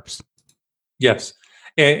carbs. Yes.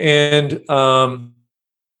 And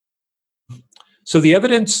so the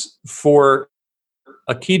evidence for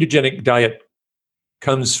a ketogenic diet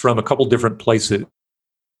comes from a couple different places.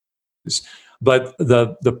 But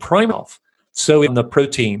the primary, so in the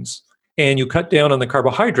proteins, and you cut down on the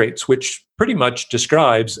carbohydrates, which pretty much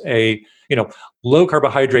describes a low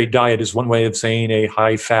carbohydrate diet is one way of saying a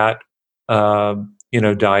high fat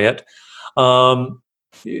diet. um,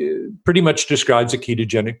 pretty much describes a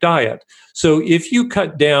ketogenic diet. So if you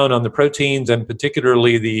cut down on the proteins and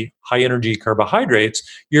particularly the high energy carbohydrates,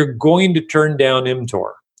 you're going to turn down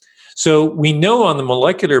mTOR. So we know on the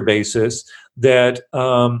molecular basis that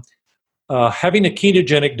having a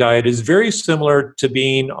ketogenic diet is very similar to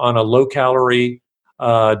being on a low calorie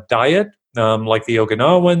diet, like the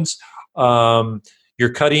Okinawans.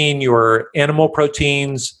 You're cutting your animal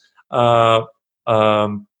proteins, not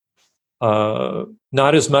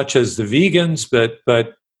as much as the vegans,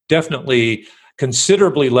 but definitely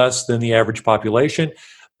considerably less than the average population.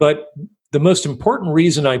 But the most important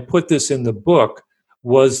reason I put this in the book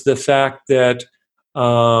was the fact that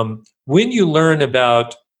when you learn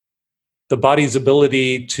about the body's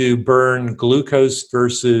ability to burn glucose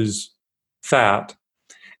versus fat,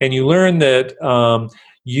 and you learn that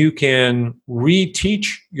you can reteach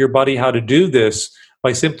your body how to do this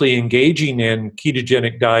by simply engaging in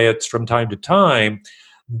ketogenic diets from time to time,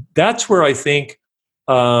 that's where I think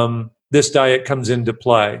this diet comes into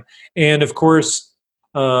play. And of course,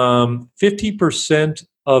 50%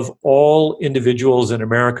 of all individuals in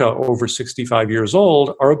America over 65 years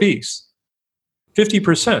old are obese.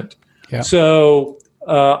 50%. Yeah. So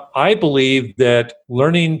I believe that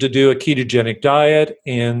learning to do a ketogenic diet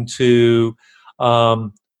and to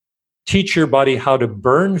teach your body how to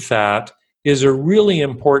burn fat is a really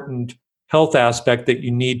important health aspect that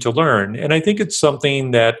you need to learn. And I think it's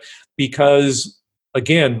something that, because,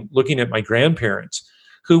 again, looking at my grandparents,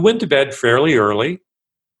 who went to bed fairly early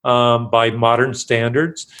by modern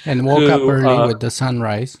standards. And woke up early with the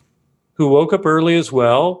sunrise. Who woke up early as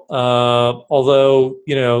well, although,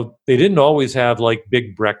 they didn't always have like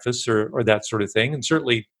big breakfasts or that sort of thing. And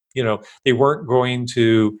certainly, they weren't going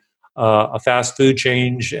to a fast food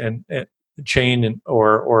chain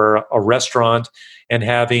or a restaurant and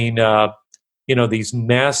having, these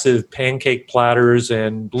massive pancake platters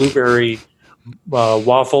and blueberry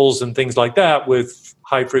waffles and things like that with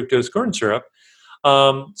high fructose corn syrup.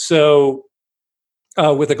 So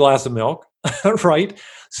with a glass of milk, right?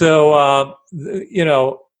 So,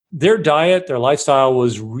 their diet, their lifestyle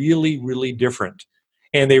was really, really different.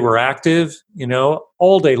 And they were active,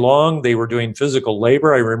 all day long. They were doing physical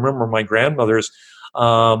labor. I remember my grandmother's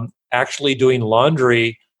actually doing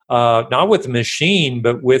laundry, not with a machine,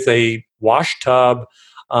 but with a wash tub,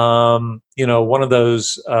 one of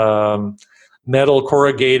those metal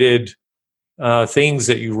corrugated things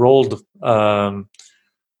that you rolled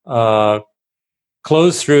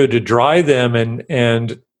clothes through to dry them,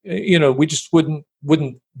 and we just wouldn't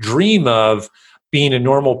dream of being a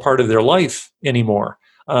normal part of their life anymore.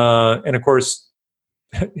 And of course,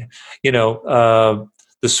 the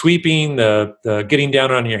sweeping, the getting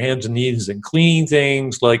down on your hands and knees and cleaning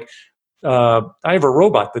things. Like I have a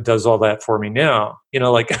robot that does all that for me now.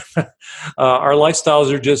 Our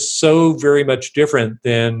lifestyles are just so very much different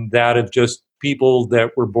than that of just people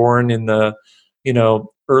that were born in the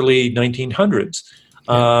early 1900s.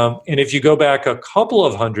 And if you go back a couple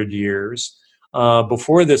of hundred years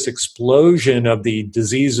before this explosion of the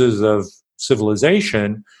diseases of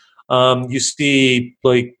civilization, you see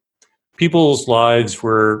like people's lives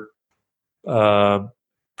were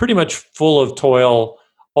pretty much full of toil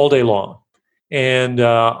all day long. And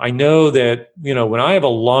I know that, when I have a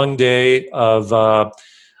long day of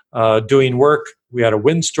doing work, we had a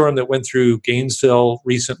windstorm that went through Gainesville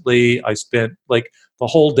recently. I spent like the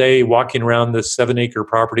whole day walking around this 7-acre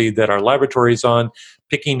property that our laboratory's on,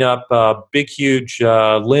 picking up big, huge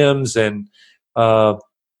limbs and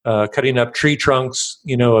cutting up tree trunks,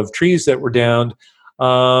 of trees that were downed.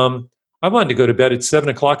 I wanted to go to bed at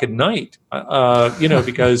 7:00 at night,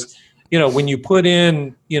 because, when you put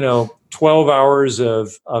in, 12 hours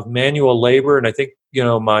of manual labor, and I think,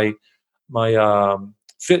 my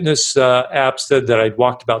fitness app said that I'd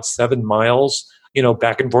walked about 7 miles,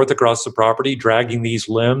 back and forth across the property, dragging these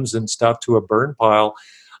limbs and stuff to a burn pile.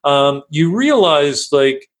 You realize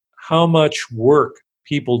like how much work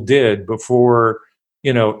people did before,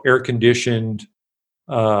 air conditioned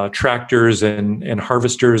tractors and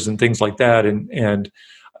harvesters and things like that, and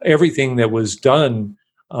everything that was done.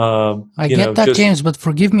 I get that, James, but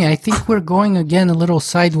forgive me. I think we're going again a little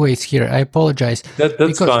sideways here. I apologize.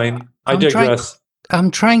 That's fine. I digress.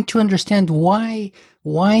 I'm trying to understand why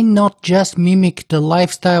not just mimic the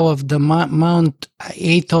lifestyle of the Mount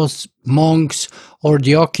Athos monks or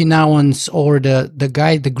the Okinawans or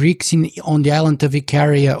the Greeks on the island of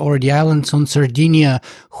Icaria or the islands on Sardinia,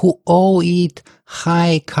 who all eat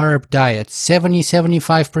high carb diets.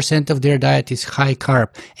 75% of their diet is high carb.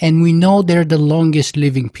 And we know they're the longest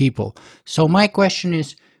living people. So my question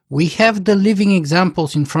is, we have the living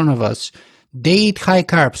examples in front of us. They eat high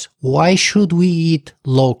carbs. Why should we eat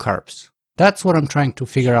low carbs? That's what I'm trying to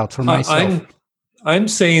figure out for myself. I'm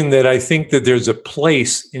saying that I think that there's a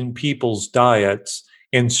place in people's diets,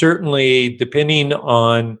 and certainly depending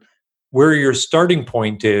on where your starting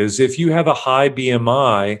point is, if you have a high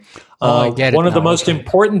BMI, I get one it of the now. most Okay.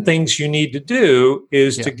 important things you need to do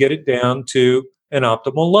is Yeah. to get it down to an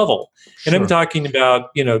optimal level. And I'm Sure. talking about,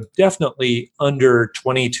 definitely under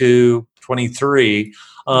 22, 23,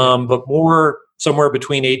 Yeah. but more somewhere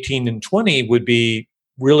between 18 and 20 would be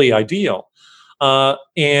really ideal.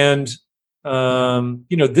 And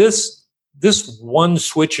this one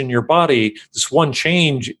switch in your body, this one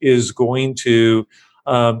change is going to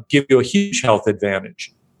give you a huge health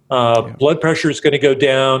advantage. Yeah. Blood pressure is going to go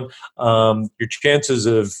down. Your chances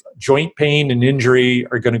of joint pain and injury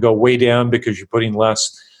are going to go way down because you're putting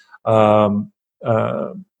less um,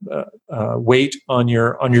 weight on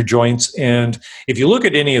your joints. And if you look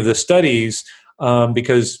at any of the studies,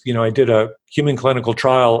 because I did a human clinical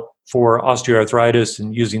trial for osteoarthritis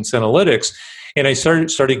and using senolytics, and I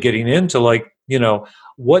started getting into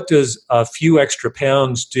what does a few extra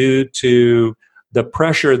pounds do to the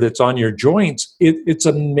pressure that's on your joints? It's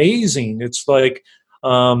amazing. It's like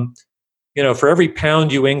for every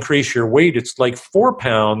pound you increase your weight, it's like 4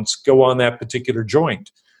 pounds go on that particular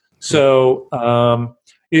joint. So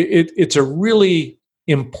it's a really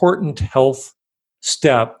important health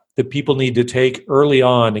step that people need to take early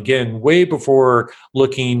on. Again, way before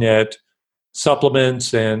looking at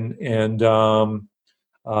supplements and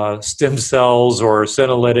stem cells or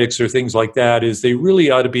senolytics or things like that. Is they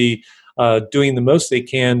really ought to be doing the most they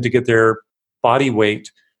can to get their body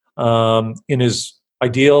weight in as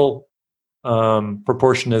ideal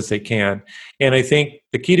proportion as they can. And I think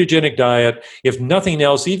the ketogenic diet, if nothing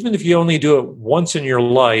else, even if you only do it once in your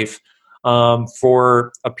life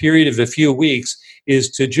for a period of a few weeks,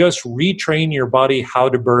 is to just retrain your body how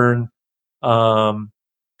to burn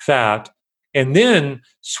fat. And then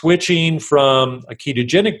switching from a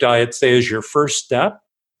ketogenic diet, say, as your first step.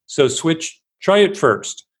 So try it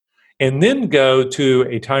first, and then go to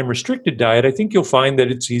a time restricted diet. I think you'll find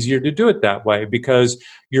that it's easier to do it that way because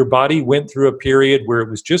your body went through a period where it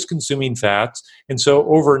was just consuming fats. And so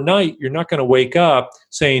overnight, you're not going to wake up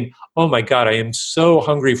saying, oh my God, I am so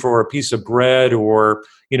hungry for a piece of bread or,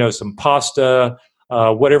 some pasta,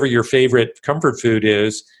 whatever your favorite comfort food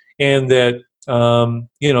is. And that,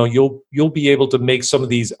 you'll be able to make some of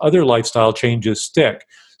these other lifestyle changes stick.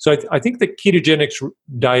 So I think the ketogenic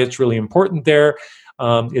diet's really important there.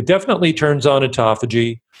 It definitely turns on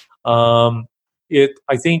autophagy.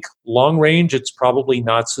 I think long range, it's probably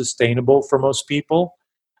not sustainable for most people.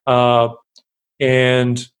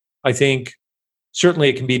 And I think certainly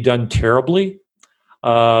it can be done terribly.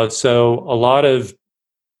 So a lot of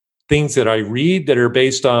things that I read that are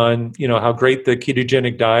based on, how great the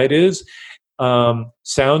ketogenic diet is,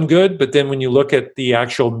 sound good. But then when you look at the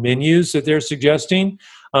actual menus that they're suggesting,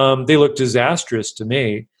 they look disastrous to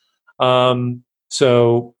me.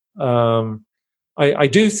 So I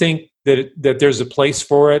do think that there's a place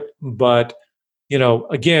for it, but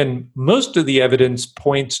again, most of the evidence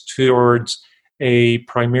points towards a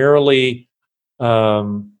primarily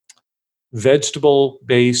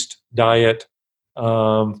vegetable-based diet,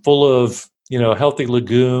 full of healthy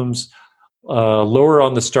legumes, lower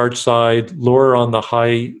on the starch side, lower on the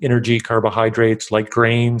high energy carbohydrates like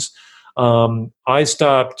grains. I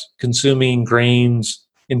stopped consuming grains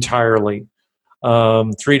entirely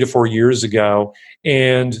 3 to 4 years ago.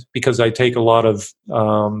 And because I take a lot of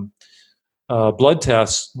blood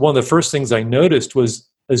tests, one of the first things I noticed was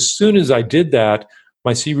as soon as I did that,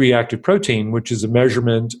 my C-reactive protein, which is a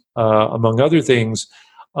measurement, among other things,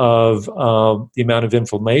 of the amount of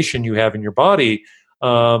inflammation you have in your body,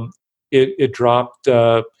 it dropped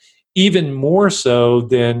even more so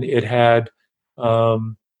than it had,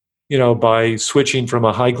 by switching from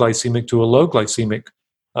a high glycemic to a low glycemic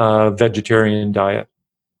vegetarian diet.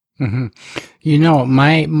 Mm-hmm.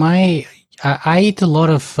 I eat a lot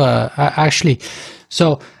of actually.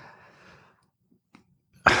 So,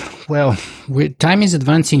 well, time is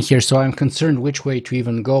advancing here, so I'm concerned which way to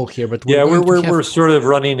even go here. But we're sort of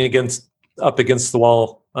running up against the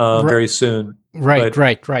wall very soon. Right.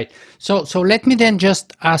 So let me then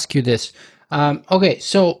just ask you this. Okay,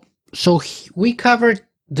 so we covered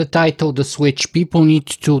the title, the switch. People need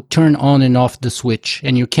to turn on and off the switch,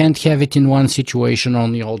 and you can't have it in one situation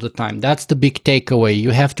only all the time. That's the big takeaway.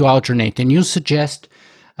 You have to alternate, and you suggest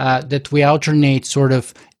that we alternate sort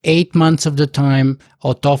of 8 months of the time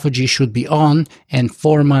autophagy should be on, and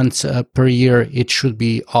 4 months per year it should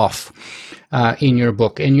be off. In your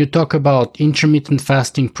book, and you talk about intermittent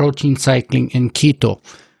fasting, protein cycling, and keto.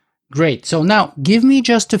 Great. So now give me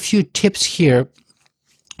just a few tips here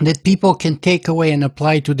that people can take away and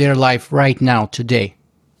apply to their life right now, today.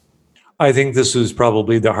 I think this was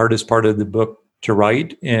probably the hardest part of the book to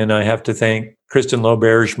write, and I have to thank Kristen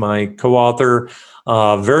Lauberge, my co-author,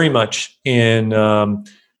 very much in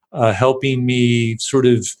helping me sort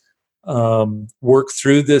of work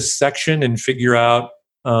through this section and figure out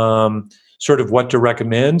sort of what to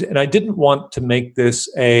recommend. And I didn't want to make this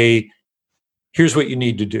a here's what you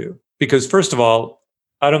need to do, because first of all,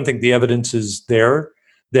 I don't think the evidence is there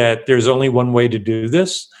that there's only one way to do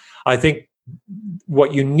this. I think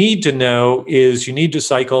what you need to know is you need to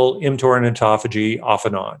cycle mTOR and autophagy off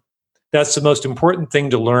and on. That's the most important thing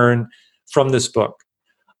to learn from this book.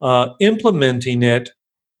 Implementing it,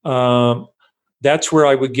 that's where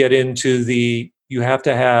I would get into you have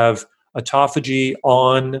to have autophagy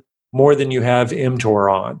on more than you have mTOR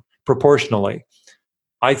on, proportionally.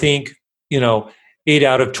 I think, 8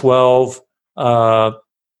 out of 12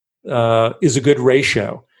 is a good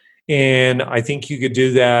ratio. And I think you could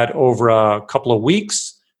do that over a couple of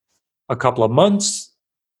weeks, a couple of months,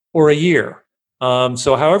 or a year.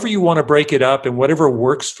 So however you want to break it up and whatever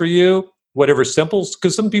works for you, whatever simple,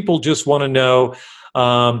 because some people just want to know,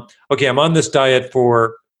 okay, I'm on this diet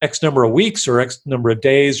for X number of weeks or X number of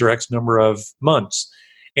days or X number of months.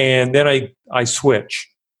 And then I switch,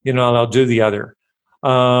 and I'll do the other.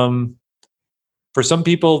 For some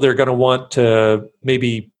people, they're going to want to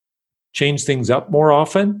maybe change things up more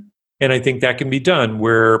often. And I think that can be done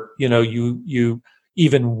where, you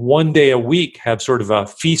even one day a week have sort of a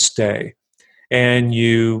feast day and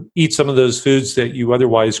you eat some of those foods that you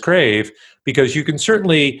otherwise crave, because you can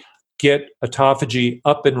certainly get autophagy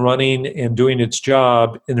up and running and doing its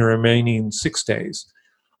job in the remaining 6 days.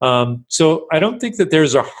 So I don't think that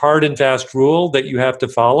there's a hard and fast rule that you have to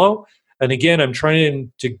follow. And again, I'm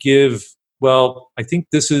trying to give, I think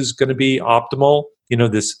this is going to be optimal,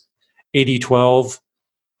 this 80-12,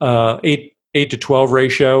 8 to 12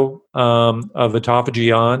 ratio of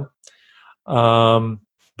autophagy on.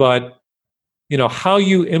 But how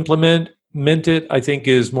you implement it, I think,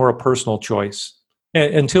 is more a personal choice.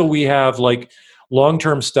 Until we have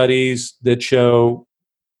long-term studies that show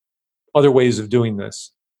other ways of doing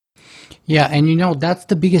this. Yeah, and that's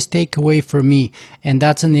the biggest takeaway for me, and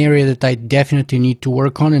that's an area that I definitely need to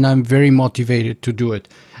work on, and I'm very motivated to do it.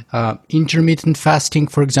 Intermittent fasting,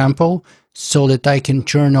 for example, so that I can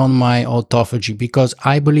turn on my autophagy, because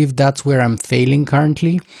I believe that's where I'm failing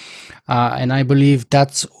currently. And I believe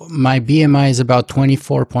that's my BMI is about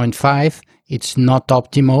 24.5. It's not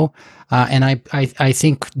optimal. And I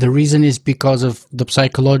think the reason is because of the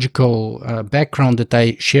psychological background that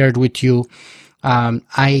I shared with you.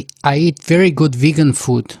 I eat very good vegan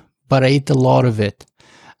food, but I eat a lot of it.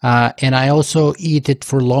 And I also eat it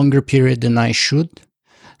for longer period than I should.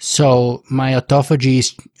 So my autophagy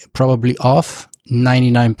is probably off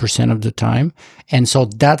 99% of the time. And so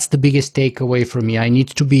that's the biggest takeaway for me. I need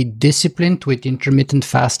to be disciplined with intermittent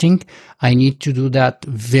fasting. I need to do that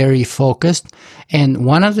very focused. And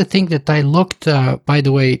one other thing that I looked, by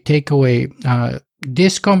the way, takeaway,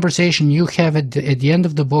 this conversation, you have at the end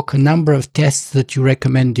of the book a number of tests that you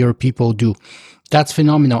recommend your people do. That's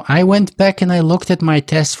phenomenal. I went back and I looked at my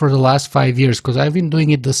tests for the last 5 years, because I've been doing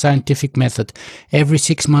it the scientific method. Every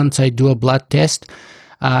 6 months I do a blood test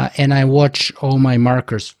and I watch all my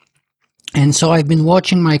markers. And so I've been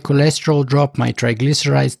watching my cholesterol drop, my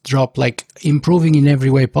triglycerides drop, improving in every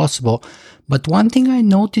way possible. But one thing I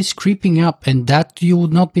noticed creeping up, and that you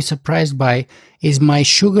would not be surprised by, is my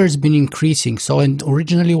sugar's been increasing. So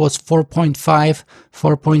originally it was 4.5,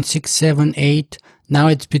 4.6, 8. Now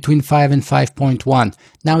it's between 5 and 5.1.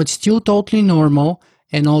 Now it's still totally normal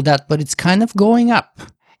and all that, but it's kind of going up.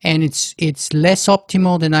 And it's less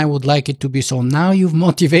optimal than I would like it to be. So now you've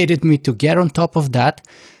motivated me to get on top of that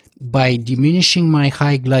by diminishing my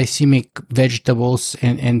high glycemic vegetables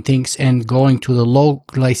and things, and going to the low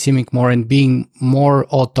glycemic more and being more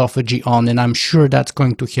autophagy on. And I'm sure that's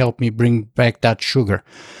going to help me bring back that sugar.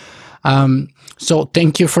 So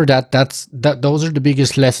thank you for that. Those are the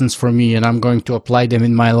biggest lessons for me, and I'm going to apply them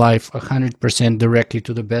in my life 100% directly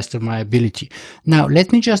to the best of my ability. Now,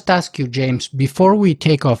 let me just ask you, James, before we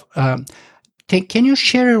take off, can you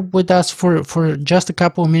share with us for just a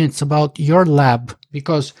couple of minutes about your lab?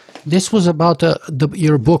 Because this was about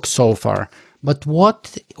your book so far. But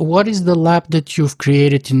what is the lab that you've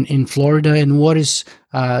created in Florida, and what is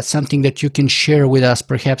something that you can share with us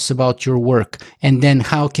perhaps about your work? And then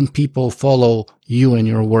how can people follow you and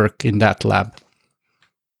your work in that lab?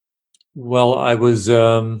 Well, I was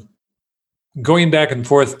going back and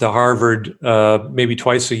forth to Harvard maybe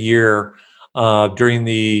twice a year during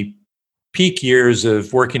the peak years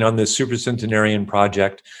of working on this supercentenarian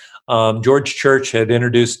project, George Church had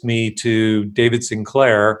introduced me to David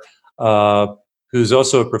Sinclair, who's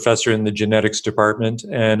also a professor in the genetics department,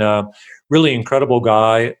 and really incredible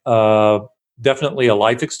guy. Definitely a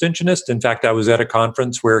life extensionist. In fact, I was at a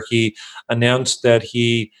conference where he announced that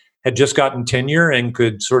he had just gotten tenure and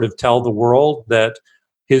could sort of tell the world that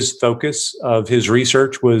his focus of his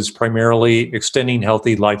research was primarily extending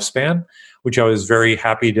healthy lifespan, which I was very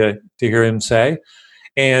happy to hear him say.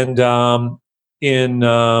 And in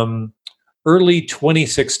early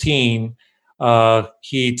 2016,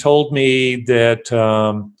 he told me that,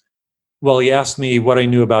 well, he asked me what I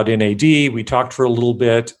knew about NAD. We talked for a little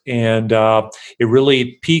bit, and it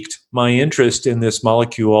really piqued my interest in this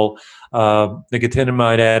molecule,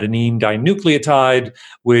 nicotinamide adenine dinucleotide,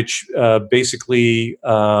 which basically,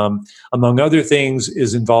 among other things,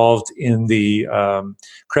 is involved in the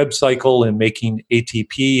Krebs cycle and making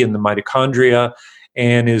ATP in the mitochondria,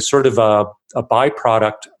 and is sort of a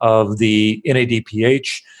byproduct of the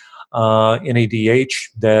NADPH, NADH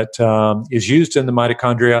that is used in the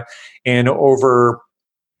mitochondria. And over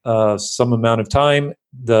some amount of time,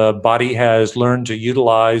 the body has learned to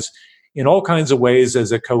utilize in all kinds of ways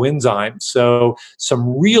as a coenzyme. So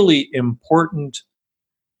some really important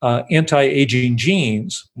anti-aging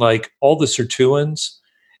genes, like all the sirtuins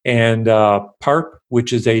and PARP,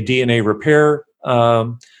 which is a DNA repair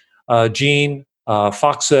gene,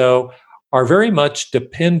 FOXO, are very much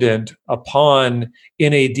dependent upon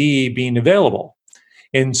NAD being available.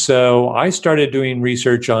 And so I started doing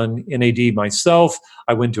research on NAD myself.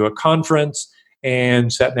 I went to a conference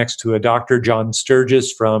and sat next to a doctor, John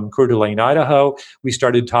Sturgis from Coeur d'Alene, Idaho. We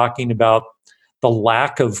started talking about the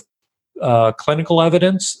lack of clinical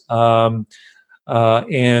evidence and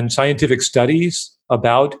scientific studies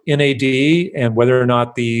about NAD and whether or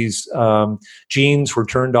not these genes were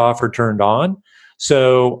turned off or turned on.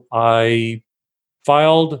 So I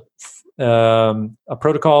filed a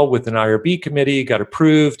protocol with an IRB committee, got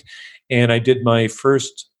approved, and I did my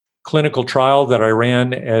first clinical trial that I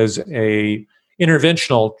ran as a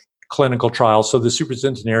interventional clinical trial. So the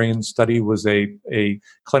supercentenarian study was a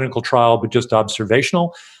clinical trial, but just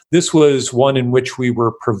observational. This was one in which we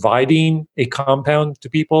were providing a compound to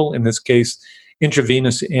people, in this case,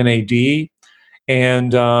 intravenous NAD.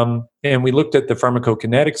 And we looked at the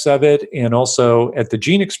pharmacokinetics of it and also at the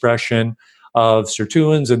gene expression of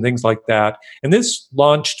sirtuins and things like that. And this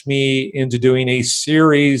launched me into doing a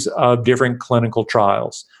series of different clinical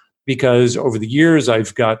trials, because over the years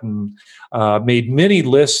I've gotten made many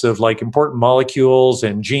lists of like important molecules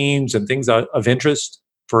and genes and things of interest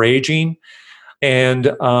for aging.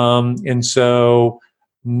 And so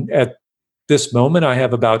at this moment I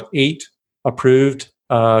have about 8 approved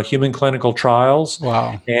human clinical trials.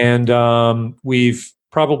 Wow. And we've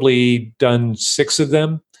probably done 6 of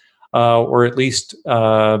them, or at least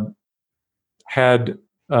had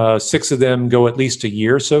 6 of them go at least a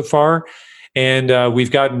year so far. And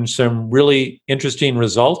we've gotten some really interesting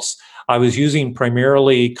results. I was using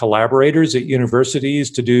primarily collaborators at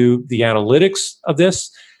universities to do the analytics of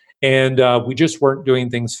this, and we just weren't doing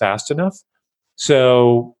things fast enough.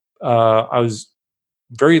 So I was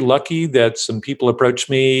very lucky that some people approached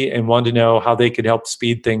me and wanted to know how they could help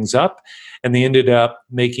speed things up. And they ended up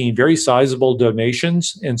making very sizable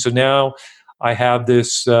donations. And so now I have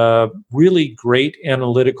this really great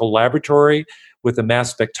analytical laboratory with a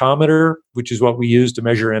mass spectrometer, which is what we use to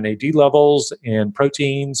measure NAD levels and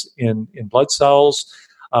proteins in blood cells.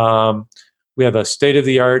 We have a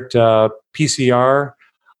state-of-the-art PCR,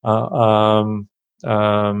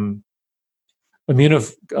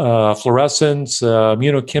 immunofluorescence,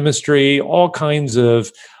 immunochemistry, all kinds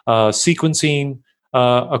of sequencing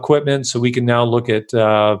equipment. So we can now look at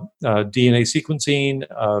DNA sequencing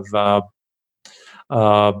of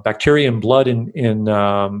bacteria and blood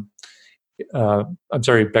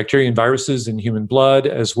bacteria and viruses in human blood,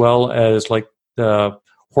 as well as like the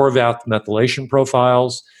Horvath methylation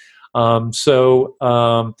profiles. So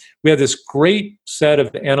we have this great set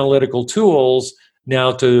of analytical tools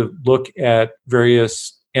now to look at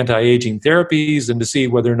various anti-aging therapies and to see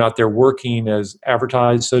whether or not they're working as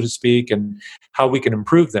advertised, so to speak, and how we can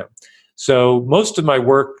improve them. So most of my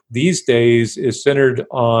work these days is centered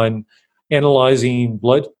on analyzing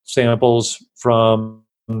blood samples from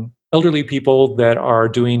elderly people that are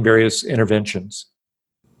doing various interventions.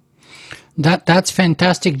 That's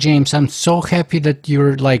fantastic, James. I'm so happy that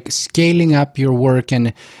you're like scaling up your work,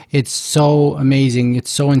 and it's so amazing. It's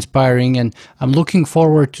so inspiring, and I'm looking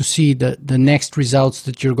forward to see the next results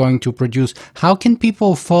that you're going to produce. How can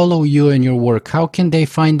people follow you and your work? How can they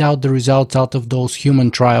find out the results out of those human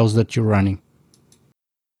trials that you're running?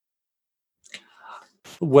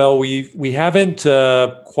 Well, we haven't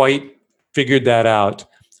quite figured that out.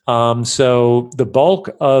 So the bulk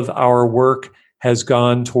of our work has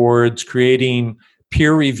gone towards creating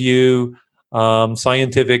peer review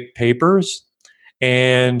scientific papers,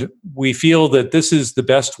 and we feel that this is the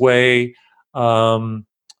best way um,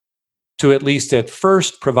 to at least at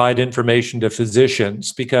first provide information to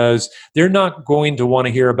physicians, because they're not going to want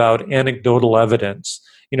to hear about anecdotal evidence.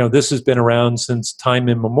 This has been around since time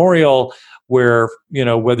immemorial, where,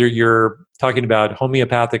 whether you're talking about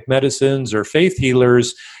homeopathic medicines or faith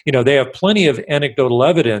healers, they have plenty of anecdotal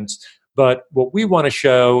evidence. But what we want to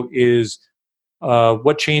show is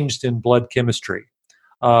what changed in blood chemistry,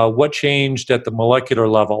 what changed at the molecular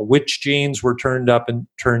level, which genes were turned up and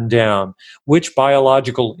turned down, which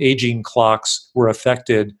biological aging clocks were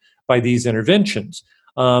affected by these interventions.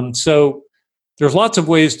 So there's lots of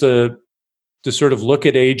ways to sort of look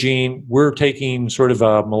at aging. We're taking sort of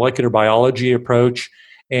a molecular biology approach,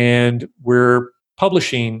 and we're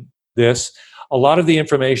publishing this. A lot of the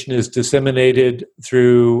information is disseminated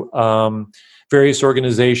through various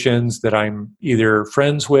organizations that I'm either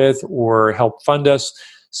friends with or help fund us.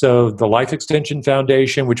 So the Life Extension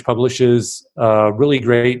Foundation, which publishes a really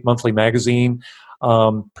great monthly magazine,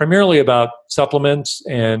 primarily about supplements,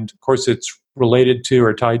 and of course it's related to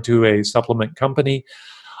or tied to a supplement company.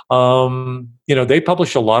 They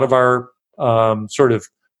publish a lot of our sort of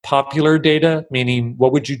popular data, meaning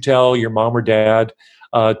what would you tell your mom or dad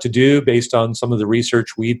to do based on some of the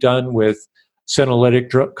research we've done with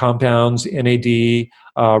senolytic compounds, NAD,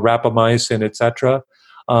 rapamycin, etc.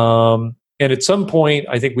 And at some point,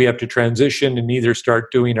 I think we have to transition and either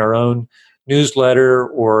start doing our own newsletter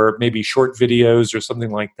or maybe short videos or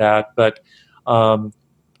something like that. But I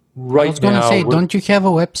was going to say, don't you have a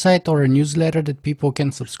website or a newsletter that people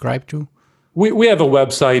can subscribe to? We have a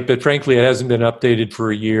website, but frankly, it hasn't been updated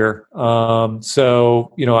for a year.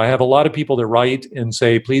 So, I have a lot of people that write and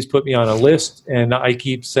say, please put me on a list. And I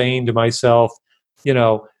keep saying to myself,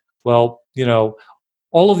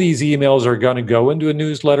 all of these emails are going to go into a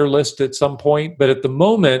newsletter list at some point. But at the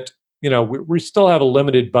moment, we still have a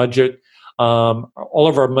limited budget. All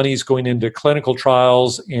of our money is going into clinical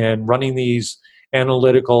trials and running these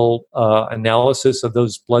analytical analysis of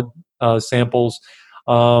those blood samples.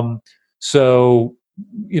 So,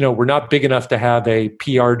 we're not big enough to have a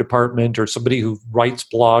PR department or somebody who writes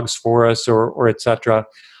blogs for us or et cetera.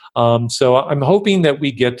 So I'm hoping that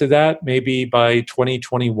we get to that maybe by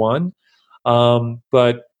 2021.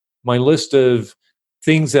 But my list of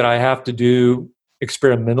things that I have to do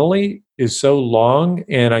experimentally is so long,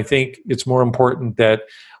 and I think it's more important that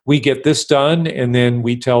we get this done and then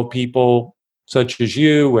we tell people such as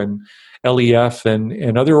you and LEF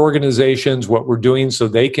and other organizations what we're doing, so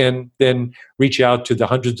they can then reach out to the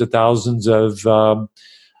hundreds of thousands of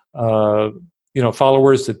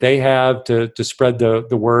followers that they have to spread the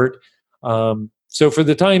word. So for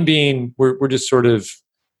the time being, we're just sort of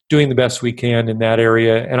doing the best we can in that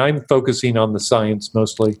area, and I'm focusing on the science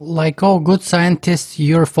mostly. Like all good scientists,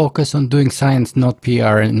 you're focused on doing science, not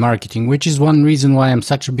PR and marketing, which is one reason why I'm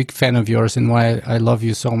such a big fan of yours and why I love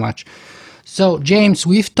you so much. So, James,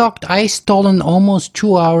 I've stolen almost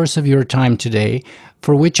 2 hours of your time today,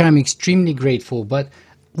 for which I'm extremely grateful. But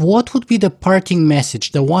what would be the parting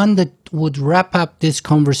message, the one that would wrap up this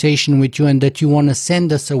conversation with you and that you want to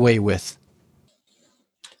send us away with?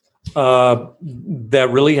 That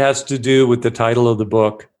really has to do with the title of the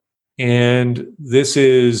book. And this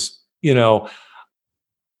is,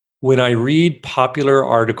 when I read popular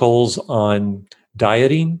articles on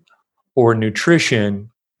dieting or nutrition,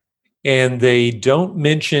 and they don't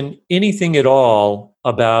mention anything at all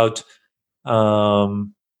about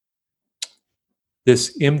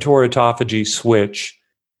this mTOR autophagy switch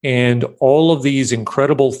and all of these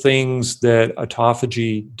incredible things that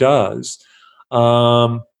autophagy does.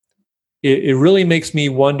 It really makes me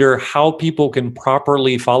wonder how people can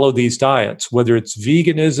properly follow these diets, whether it's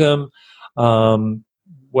veganism,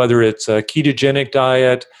 whether it's a ketogenic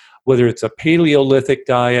diet, whether it's a Paleolithic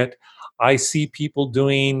diet. I see people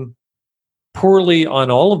doing poorly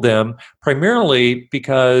on all of them, primarily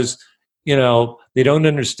because, they don't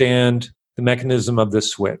understand the mechanism of the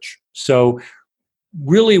switch. So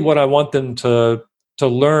really what I want them to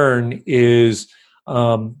learn is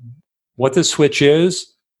what the switch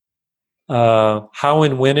is, how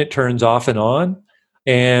and when it turns off and on,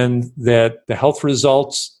 and that the health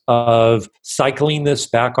results of cycling this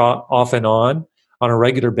back off and on a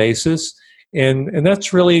regular basis. And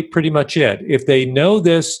that's really pretty much it. If they know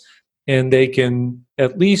this and they can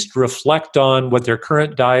at least reflect on what their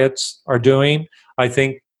current diets are doing, I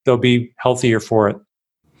think they'll be healthier for it.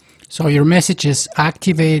 So your message is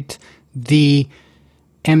activate the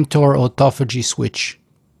mTOR autophagy switch.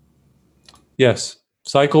 Yes,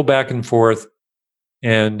 cycle back and forth,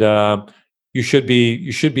 and you should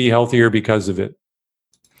be healthier because of it.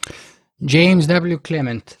 James W.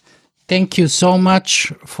 Clement, thank you so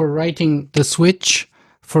much for writing The Switch,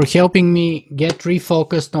 for helping me get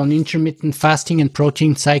refocused on intermittent fasting and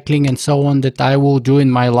protein cycling and so on that I will do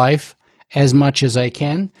in my life as much as I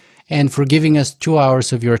can, and for giving us 2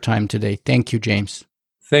 hours of your time today. Thank you, James.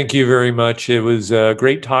 Thank you very much. It was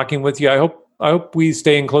great talking with you. I hope we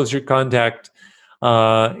stay in closer contact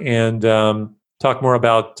and talk more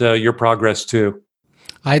about your progress too.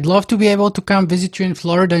 I'd love to be able to come visit you in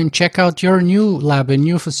Florida and check out your new lab and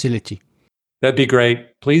new facility. That'd be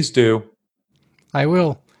great. Please do. I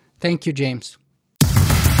will. Thank you, James.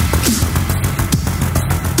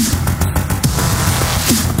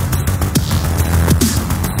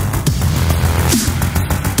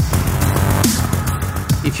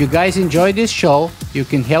 If you guys enjoyed this show, you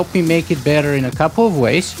can help me make it better in a couple of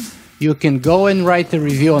ways. You can go and write a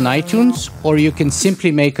review on iTunes, or you can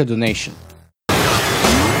simply make a donation.